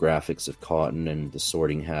got little graphics of Cotton and the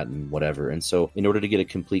sorting hat and whatever. And so in order to get a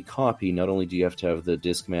complete copy, not only do you have to have the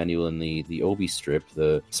disc manual and the obi strip,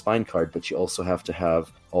 the spine card, but you also have to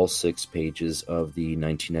have all 6 pages of the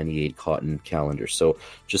 1998 Cotton calendar. So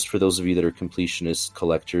just for those of you that are completionists,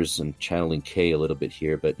 collectors, and channeling K a little bit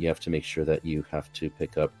here, but you have to make sure that you have to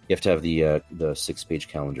have the 6-page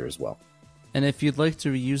calendar as well. And if you'd like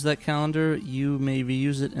to reuse that calendar, you may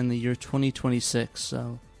reuse it in the year 2026.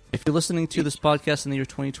 So if you're listening to this podcast in the year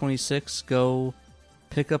 2026, go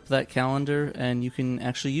pick up that calendar and you can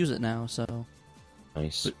actually use it now. So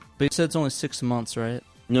Nice. But you said it's only 6 months, right?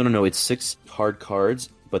 No. It's 6 hard cards,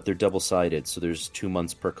 but they're double-sided. So there's 2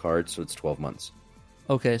 months per card, so it's 12 months.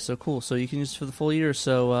 Okay, so cool. So you can use it for the full year.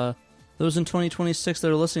 So those in 2026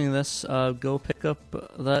 that are listening to this, go pick up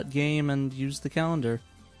that game and use the calendar,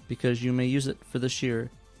 because you may use it for this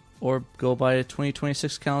year. Or go buy a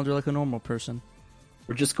 2026 calendar like a normal person.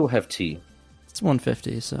 Or just go have tea. It's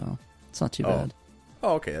 $150, so it's not too bad.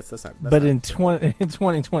 Oh, okay, that's not. But not... in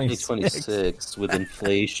 2026, 2026 with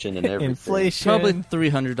inflation and everything. Inflation, Probably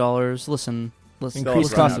 $300. Listen. increased run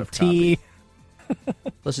cost out of of tea.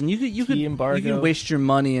 Listen, you could embargo. waste your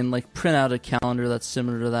money and like print out a calendar that's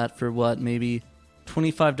similar to that for what, maybe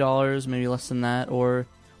 $25, maybe less than that, or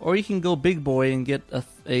you can go big boy and get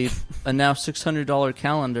a now $600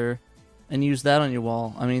 calendar and use that on your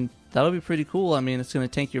wall. I mean, that'll be pretty cool. I mean, it's going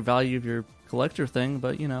to tank your value of your collector thing,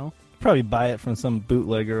 but you know. Probably buy it from some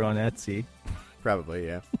bootlegger on Etsy. Probably,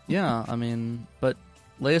 yeah. Yeah, I mean, but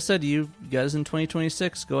like I said, you guys in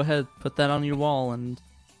 2026, go ahead, put that on your wall and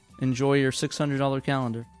enjoy your $600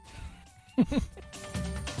 calendar.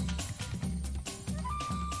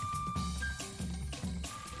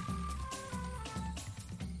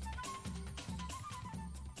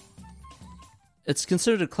 It's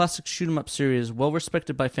considered a classic shoot-'em-up series,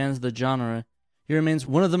 well-respected by fans of the genre. It remains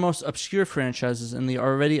one of the most obscure franchises in the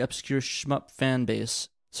already obscure shmup fan base.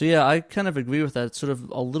 So yeah, I kind of agree with that. It's sort of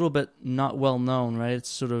a little bit not well-known, right? It's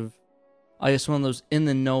sort of, I guess, one of those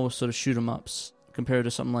in-the-know sort of shoot-'em-ups, compared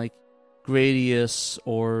to something like Gradius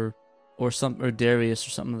or Darius or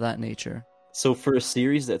something of that nature. So for a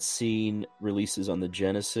series that's seen releases on the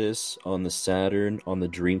Genesis, on the Saturn, on the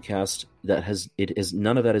Dreamcast,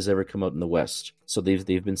 none of that has ever come out in the West. So they've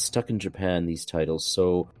been stuck in Japan, these titles.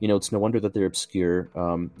 So, it's no wonder that they're obscure.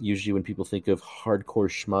 Usually when people think of hardcore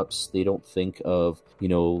shmups, they don't think of,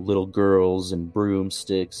 little girls and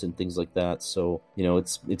broomsticks and things like that. So,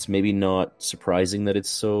 it's maybe not surprising that it's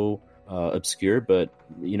so obscure, but,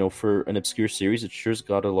 for an obscure series, it sure's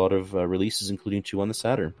got a lot of releases, including 2 on the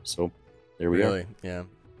Saturn. So there we are. Yeah.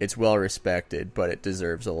 It's well respected, but it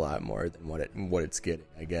deserves a lot more than what it's getting,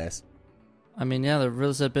 I guess. I mean, yeah, there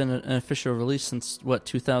really has been an official release since,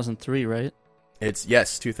 2003, right?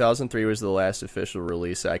 2003 was the last official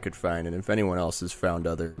release I could find, and if anyone else has found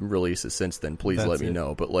other releases since then, please let me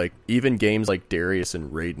know. But even games like Darius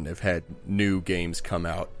and Raiden have had new games come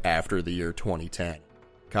out after the year 2010.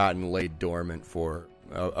 Cotton laid dormant for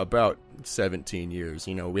about 17 years.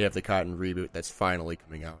 We have the Cotton reboot that's finally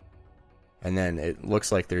coming out. And then it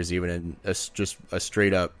looks like there's even just a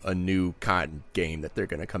straight up a new Cotton game that they're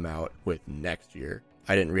going to come out with next year.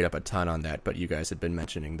 I didn't read up a ton on that, but you guys had been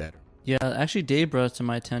mentioning that. Yeah, actually Dave brought it to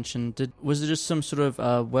my attention. Was it just some sort of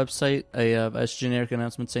website, a generic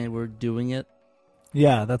announcement saying we're doing it?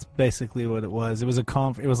 Yeah, that's basically what it was. It was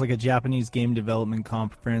it was like a Japanese game development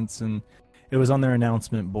conference, and it was on their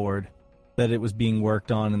announcement board that it was being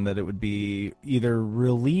worked on and that it would be either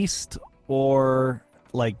released or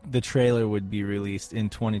the trailer would be released in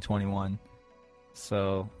 2021.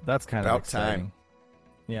 So that's kind of exciting. Time.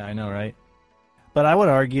 Yeah, I know, right? But I would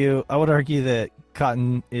argue that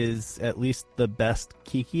Cotton is at least the best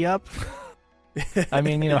Kiki up. I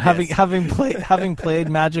mean, having played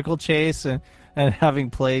Magical Chase and having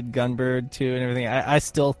played Gunbird 2 and everything, I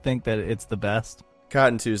still think that it's the best.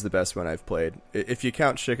 Cotton 2 is the best one I've played. If you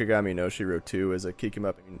count Shikigami no Shiro 2 as a kick 'em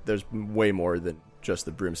up, there's way more than just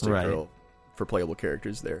the Broomstick Girl for playable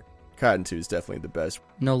characters there. Cotton 2 is definitely the best.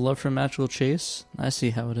 No love for Magical Chase? I see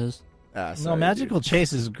how it is. No, Magical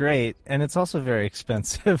Chase is great, and it's also very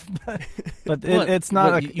expensive. but it's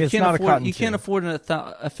not it's not a Cotton 2. You can't afford a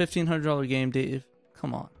 $1,500 game, Dave.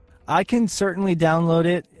 Come on. I can certainly download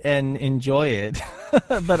it and enjoy it.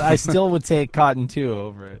 but I still would take Cotton 2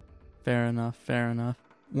 over it. Fair enough, fair enough.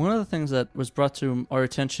 One of the things that was brought to our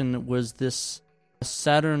attention was this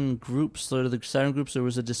Saturn groups. So the Saturn groups, there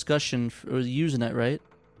was a discussion for Usenet, right?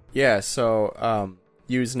 Yeah, so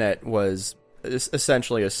Usenet was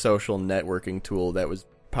essentially a social networking tool that was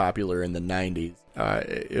popular in the 90s.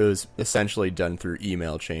 It was essentially done through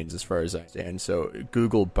email chains as far as I understand. So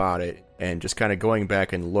Google bought it, and just kind of going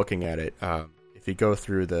back and looking at it, if you go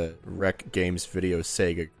through the Rec Games Video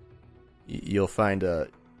Sega, you'll find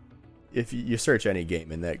if you search any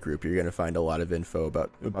game in that group, you're going to find a lot of info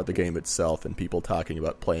about the game itself and people talking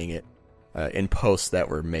about playing it in posts that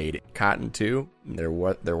were made. Cotton 2, there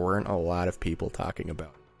weren't a lot of people talking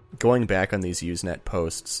about. Going back on these Usenet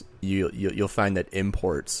posts, you'll find that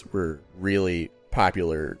imports were really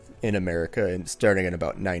popular in America, and starting in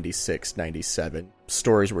about 96, 97.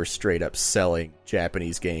 Stores were straight up selling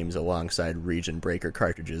Japanese games alongside region breaker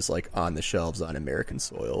cartridges like on the shelves on American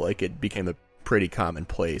soil. Like, it became a pretty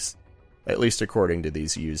commonplace, at least according to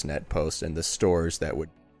these Usenet posts, and the stores that would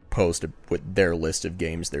post with their list of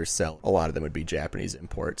games they're selling. A lot of them would be Japanese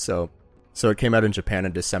imports. So it came out in Japan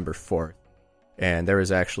on December 4th, and there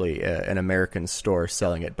was actually an American store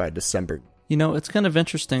selling it by December. You know, it's kind of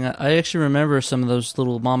interesting. I actually remember some of those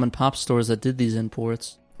little mom and pop stores that did these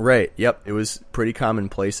imports. Right, yep. It was pretty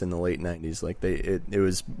commonplace in the late 90s. Like, it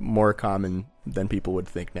was more common than people would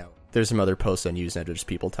think now. There's some other posts on Usenet, just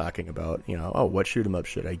people talking about, what shoot 'em up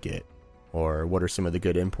should I get? Or what are some of the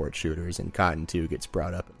good import shooters? And Cotton 2 gets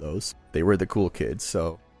brought up in those. They were the cool kids,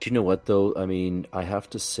 so... Do you know what, though? I mean, I have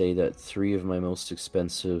to say that 3 of my most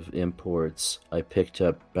expensive imports I picked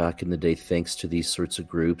up back in the day thanks to these sorts of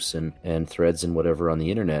groups and threads and whatever on the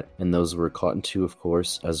internet. And those were Cotton 2, of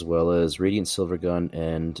course, as well as Radiant Silvergun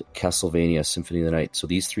and Castlevania Symphony of the Night. So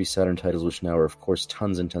these 3 Saturn titles, which now are, of course,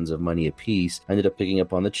 tons and tons of money a piece, I ended up picking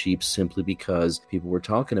up on the cheap simply because people were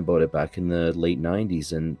talking about it back in the late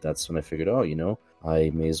 90s. And that's when I figured,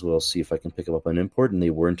 I may as well see if I can pick up an import, and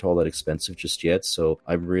they weren't all that expensive just yet. So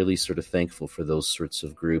I'm really sort of thankful for those sorts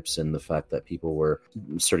of groups and the fact that people were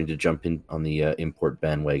starting to jump in on the import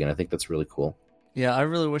bandwagon. I think that's really cool. Yeah, I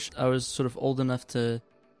really wish I was sort of old enough to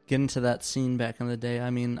get into that scene back in the day.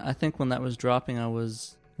 I mean, I think when that was dropping, I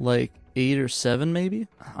was like 8 or 7 maybe.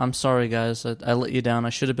 I'm sorry, guys. I let you down.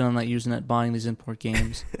 I should have been on that Usenet buying these import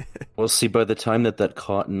games. Well, see, by the time that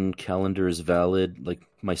Cotton calendar is valid, like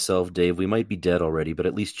myself, Dave, we might be dead already, but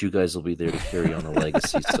at least you guys will be there to carry on the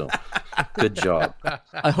legacy, so good job.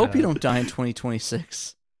 I hope you don't die in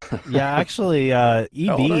 2026. Yeah, actually, EB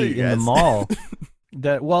in the mall.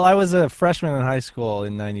 I was a freshman in high school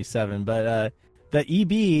in 97, but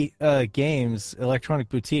the EB Games, Electronic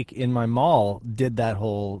Boutique, in my mall did that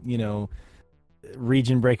whole,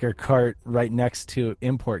 region breaker cart right next to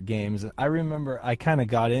import games. I remember I kind of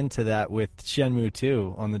got into that with Shenmue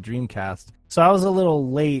 2 on the Dreamcast. So I was a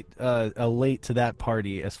little late to that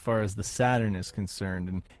party as far as the Saturn is concerned.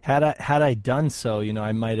 And had I done so,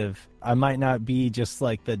 I might not be just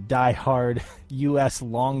like the diehard US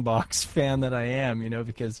long box fan that I am,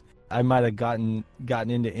 because I might have gotten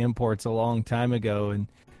into imports a long time ago and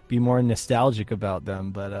be more nostalgic about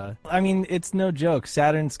them. But it's no joke.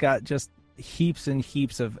 Saturn's got just heaps and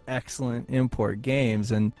heaps of excellent import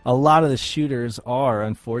games, and a lot of the shooters are,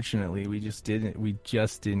 unfortunately, we just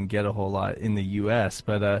didn't get a whole lot in the US.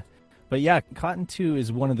 But yeah, Cotton 2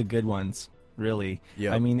 is one of the good ones, really.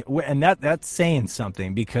 Yeah. I mean, and that's saying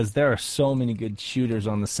something, because there are so many good shooters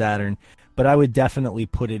on the Saturn, but I would definitely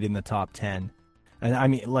put it in the top 10. And I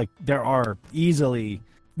mean, like, there are easily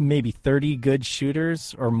maybe 30 good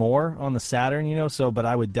shooters or more on the Saturn, but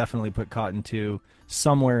I would definitely put Cotton 2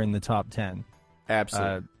 somewhere in the top 10.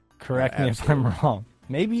 Absolutely. Correct me if I'm wrong.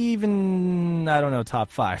 Maybe even, I don't know, top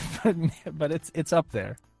 5, but it's up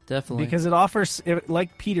there. Definitely. Because it offers,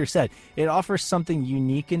 like Peter said, it offers something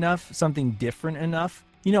unique enough, something different enough.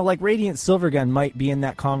 Like Radiant Silvergun might be in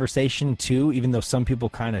that conversation too, even though some people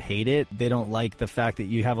kind of hate it. They don't like the fact that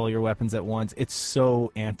you have all your weapons at once. It's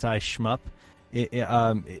so anti-shmup.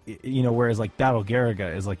 Whereas like Battle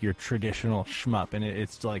Garaga is like your traditional shmup, and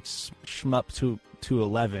it's like shmup to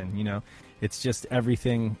 11. It's just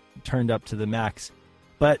everything turned up to the max.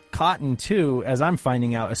 But Cotton 2, as I'm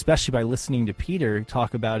finding out, especially by listening to Peter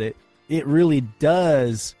talk about it, it really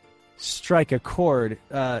does strike a chord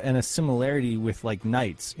and a similarity with like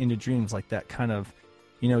Nights into Dreams, like that kind of,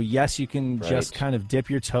 yes, you can just kind of dip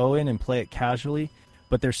your toe in and play it casually,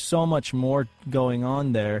 but there's so much more going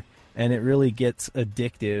on there. And it really gets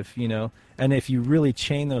addictive, And if you really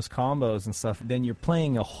chain those combos and stuff, then you're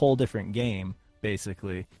playing a whole different game,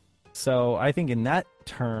 basically. So I think in that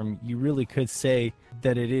term, you really could say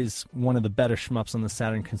that it is one of the better shmups on the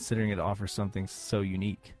Saturn, considering it offers something so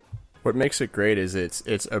unique. What makes it great is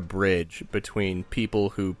it's a bridge between people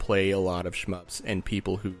who play a lot of shmups and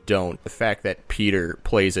people who don't. The fact that Peter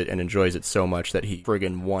plays it and enjoys it so much that he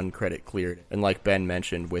friggin' one credit cleared it. And like Ben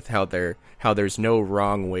mentioned, with how there's no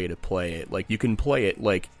wrong way to play it. Like, you can play it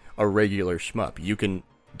like a regular shmup. You can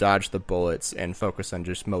dodge the bullets and focus on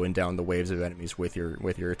just mowing down the waves of enemies with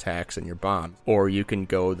your attacks and your bombs. Or you can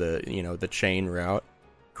go the chain route,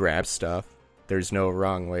 grab stuff. There's no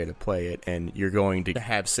wrong way to play it, and you're going to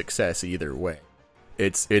have success either way.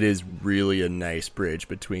 It is really a nice bridge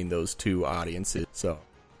between those two audiences. So,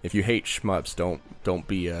 if you hate shmups, don't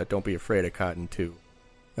be afraid of Cotton 2.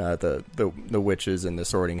 The witches and the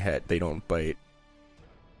Sorting Hat, they don't bite.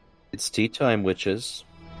 It's tea time, witches.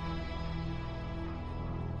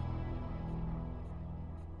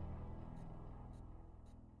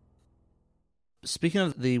 Speaking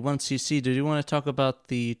of the 1cc, did you want to talk about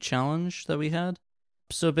the challenge that we had?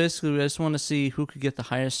 So basically, I just want to see who could get the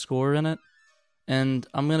highest score in it. And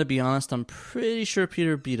I'm going to be honest, I'm pretty sure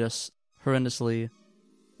Peter beat us horrendously.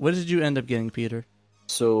 What did you end up getting, Peter?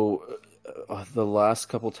 So, the last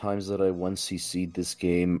couple times that I 1cc'd this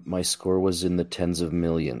game, my score was in the tens of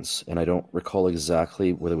millions. And I don't recall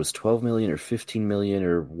exactly whether it was 12 million or 15 million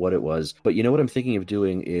or what it was. But you know what I'm thinking of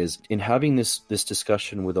doing is, in having this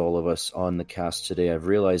discussion with all of us on the cast today, I've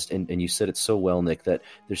realized, and you said it so well, Nick, that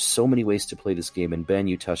there's so many ways to play this game. And Ben,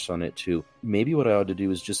 you touched on it too. Maybe what I ought to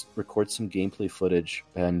do is just record some gameplay footage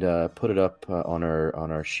and put it up on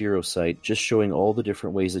our Shiro site, just showing all the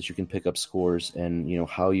different ways that you can pick up scores and, you know,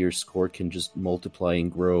 how your score can just multiply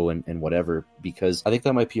and grow and whatever, because I think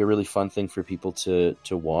that might be a really fun thing for people to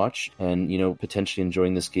watch and, you know, potentially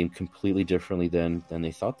enjoying this game completely differently than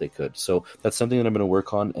they thought they could. So that's something that I'm going to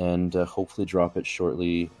work on and hopefully drop it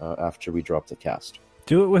shortly after we drop the cast.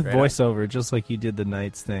 Do it with voiceover, just like you did the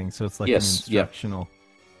Knights thing, so it's like an instructional. Yeah.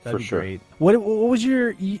 That'd For be sure. Great. What was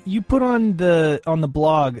you put on the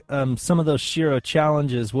blog some of those Shiro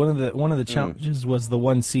challenges. One of the challenges was the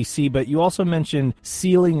 1cc, but you also mentioned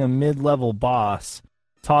sealing a mid-level boss,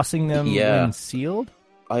 tossing them when sealed.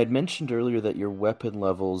 I had mentioned earlier that your weapon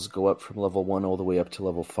levels go up from level 1 all the way up to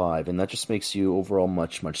level 5, and that just makes you overall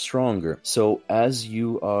much, much stronger. So as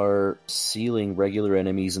you are sealing regular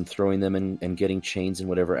enemies and throwing them and getting chains and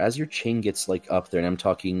whatever, as your chain gets like up there, and I'm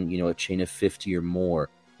talking, you know, a chain of 50 or more,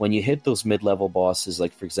 when you hit those mid-level bosses,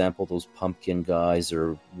 like, for example, those pumpkin guys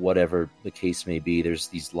or whatever the case may be, there's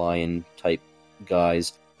these lion-type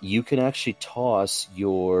guys, you can actually toss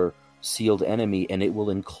your sealed enemy and it will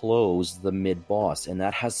enclose the mid-boss. And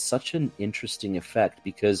that has such an interesting effect,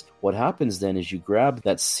 because what happens then is you grab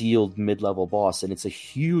that sealed mid-level boss and it's a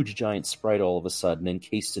huge giant sprite all of a sudden,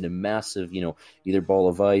 encased in a massive, you know, either ball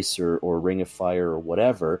of ice or ring of fire or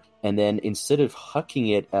whatever. And then instead of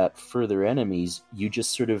hucking it at further enemies, you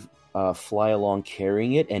just sort of fly along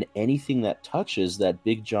carrying it, and anything that touches that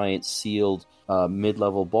big giant sealed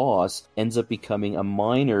mid-level boss ends up becoming a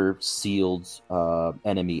minor sealed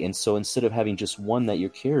enemy. And so instead of having just one that you're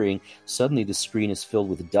carrying, suddenly the screen is filled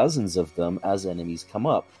with dozens of them as enemies come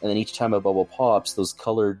up. And then each time a bubble pops, those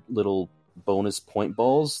colored little bonus point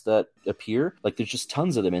balls that appear, like, there's just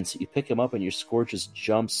tons of them, and so you pick them up and your score just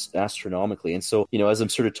jumps astronomically. And so, you know, as I'm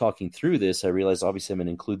sort of talking through this, I realize obviously I'm going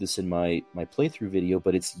to include this in my playthrough video,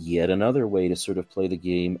 but it's yet another way to sort of play the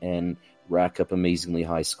game and rack up amazingly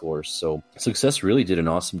high scores. So Success really did an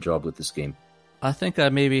awesome job with this game. I think I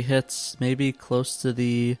maybe hits close to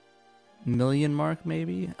the million mark,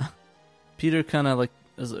 maybe. Peter kind of like,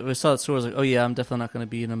 as we saw that score, I was like, oh yeah, I'm definitely not going to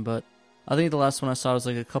beat him, but I think the last one I saw was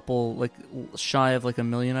like a couple, like, shy of like 1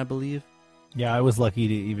 million, I believe. Yeah, I was lucky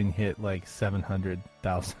to even hit like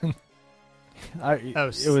 700,000.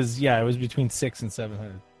 It was between 600 and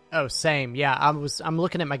 700. Oh, same. Yeah, I'm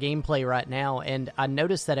looking at my gameplay right now, and I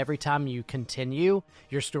noticed that every time you continue,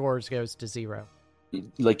 your scores goes to 0.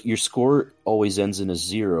 Like, your score always ends in a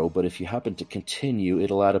 0, but if you happen to continue,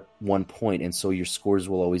 it'll add up 1 point, and so your scores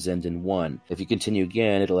will always end in 1. If you continue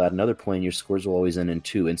again, it'll add another point, and your scores will always end in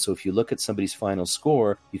 2. And so if you look at somebody's final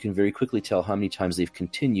score, you can very quickly tell how many times they've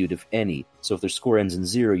continued, if any. So if their score ends in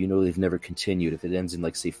 0, you know they've never continued. If it ends in,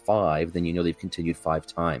 like, say, 5, then you know they've continued 5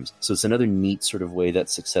 times. So it's another neat sort of way that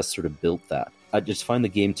Success sort of built that. I just find the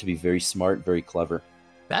game to be very smart, very clever.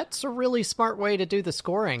 That's a really smart way to do the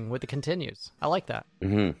scoring with the continues. I like that.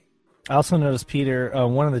 Mm-hmm. I also noticed, Peter,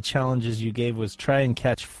 one of the challenges you gave was try and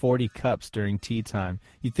catch 40 cups during tea time.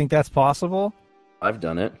 You think that's possible? I've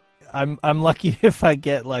done it. I'm lucky if I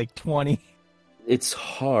get like 20. It's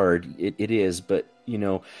hard. It is, but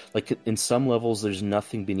like in some levels there's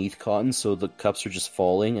nothing beneath Cotton, so the cups are just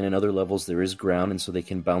falling, and in other levels there is ground, and so they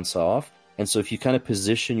can bounce off. And so if you kind of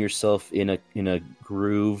position yourself in a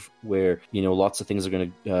groove where, lots of things are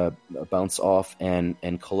going to bounce off and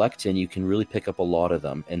collect in, you can really pick up a lot of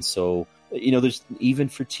them. And so, there's, even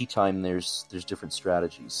for tea time, there's different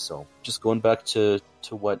strategies. So just going back to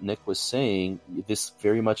what Nick was saying, this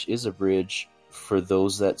very much is a bridge for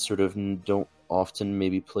those that sort of don't often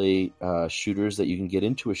maybe play shooters, that you can get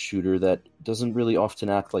into a shooter that doesn't really often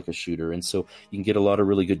act like a shooter. And so you can get a lot of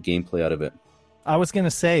really good gameplay out of it. I was going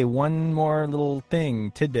to say one more little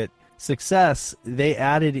tidbit. Success, they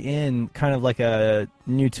added in kind of like a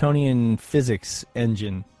Newtonian physics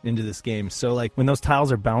engine into this game. So like when those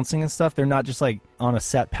tiles are bouncing and stuff, they're not just like on a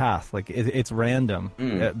set path. Like it's random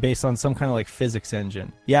based on some kind of like physics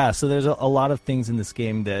engine. Yeah, so there's a lot of things in this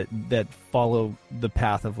game that follow the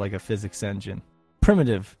path of like a physics engine.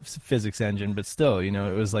 Primitive physics engine, but still,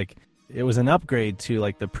 it was an upgrade to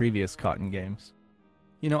like the previous Cotton games.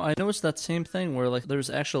 I noticed that same thing where like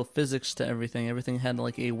there's actual physics to everything. Everything had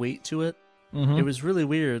like a weight to it. Mm-hmm. It was really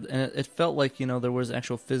weird, and it felt like there was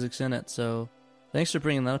actual physics in it. So thanks for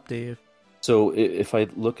bringing that up, Dave. So if I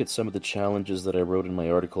look at some of the challenges that I wrote in my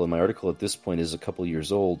article, and my article at this point is a couple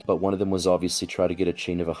years old, but one of them was obviously try to get a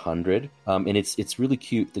chain of 100. And it's really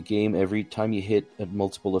cute. The game, every time you hit a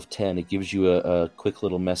multiple of 10, it gives you a quick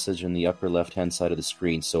little message in the upper left-hand side of the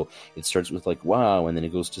screen. So it starts with like, wow, and then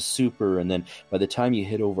it goes to super, and then by the time you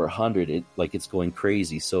hit over 100, it's going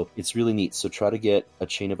crazy. So it's really neat. So try to get a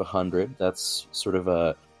chain of 100. That's sort of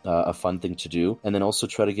a fun thing to do, and then also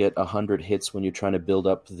try to get 100 hits when you're trying to build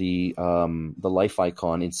up the life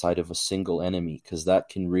icon inside of a single enemy, because that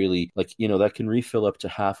can really that can refill up to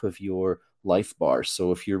half of your life bar.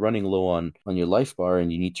 So if you're running low on your life bar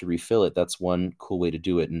and you need to refill it, that's one cool way to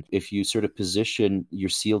do it. And if you sort of position your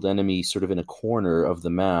sealed enemy sort of in a corner of the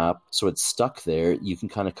map so it's stuck there, you can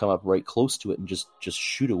kind of come up right close to it and just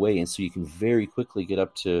shoot away. And so you can very quickly get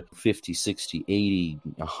up to 50, 60, 80,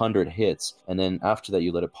 100 hits. And then after that,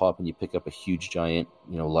 you let it pop and you pick up a huge giant,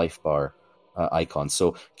 life bar icon.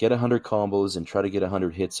 So get 100 combos and try to get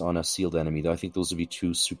 100 hits on a sealed enemy. I think those would be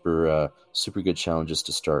two super good challenges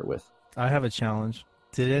to start with. I have a challenge.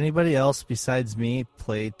 Did anybody else besides me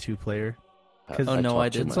play 2-player? Oh no, I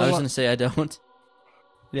didn't. I was going to say I don't.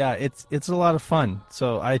 Yeah, it's a lot of fun.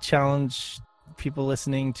 So I challenge people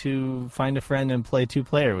listening to find a friend and play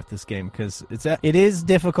 2-player with this game, because it is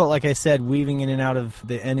difficult, like I said, weaving in and out of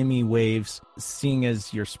the enemy waves, seeing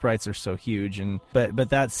as your sprites are so huge. But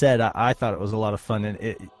that said, I thought it was a lot of fun,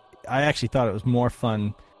 and I actually thought it was more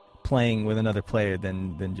fun playing with another player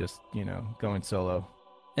than just going solo.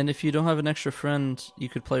 And if you don't have an extra friend, you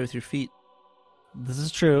could play with your feet. This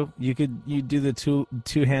is true. You do the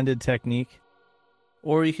two-handed technique.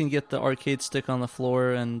 Or you can get the arcade stick on the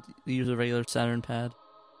floor and use a regular Saturn pad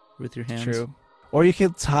with your hands. True. Or you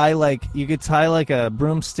could tie like a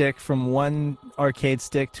broomstick from one arcade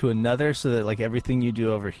stick to another, so that like everything you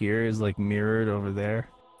do over here is like mirrored over there.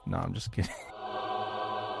 No, I'm just kidding.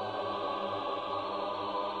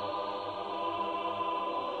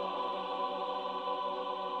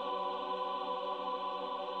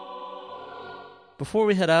 Before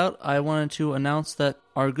we head out, I wanted to announce that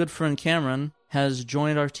our good friend Cameron has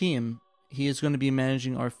joined our team. He is going to be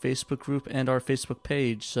managing our Facebook group and our Facebook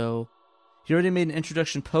page. So he already made an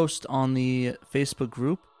introduction post on the Facebook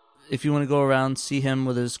group. If you want to go around, see him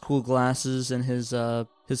with his cool glasses and his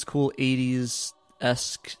cool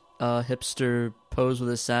 80s-esque hipster pose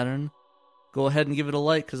with his Saturn, go ahead and give it a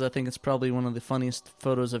like, because I think it's probably one of the funniest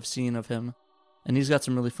photos I've seen of him. And he's got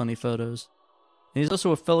some really funny photos. And he's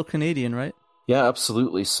also a fellow Canadian, right? Yeah,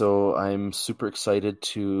 absolutely. So I'm super excited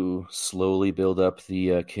to slowly build up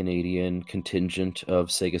the Canadian contingent of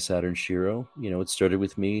Sega Saturn Shiro. It started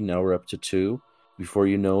with me. Now we're up to 2. Before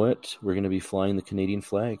you know it, we're going to be flying the Canadian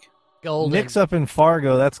flag. Golden. Nick's up in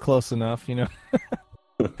Fargo. That's close enough,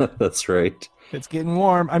 That's right. It's getting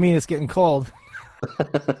warm. I mean, it's getting cold.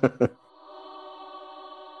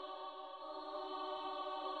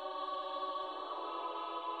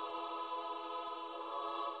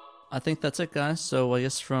 I think that's it, guys. So I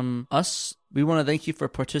guess from us, we want to thank you for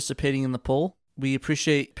participating in the poll. We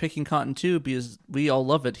appreciate picking Cotton 2 because we all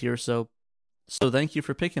love it here. So thank you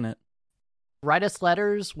for picking it. Write us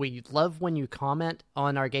letters. We love when you comment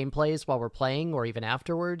on our gameplays while we're playing or even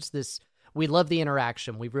afterwards. We love the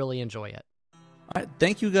interaction. We really enjoy it. All right,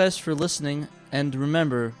 thank you guys for listening. And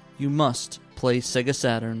remember, you must play Sega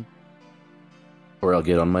Saturn. Or I'll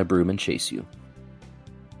get on my broom and chase you.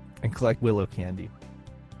 And collect willow candy.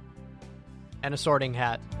 And a sorting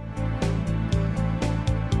hat.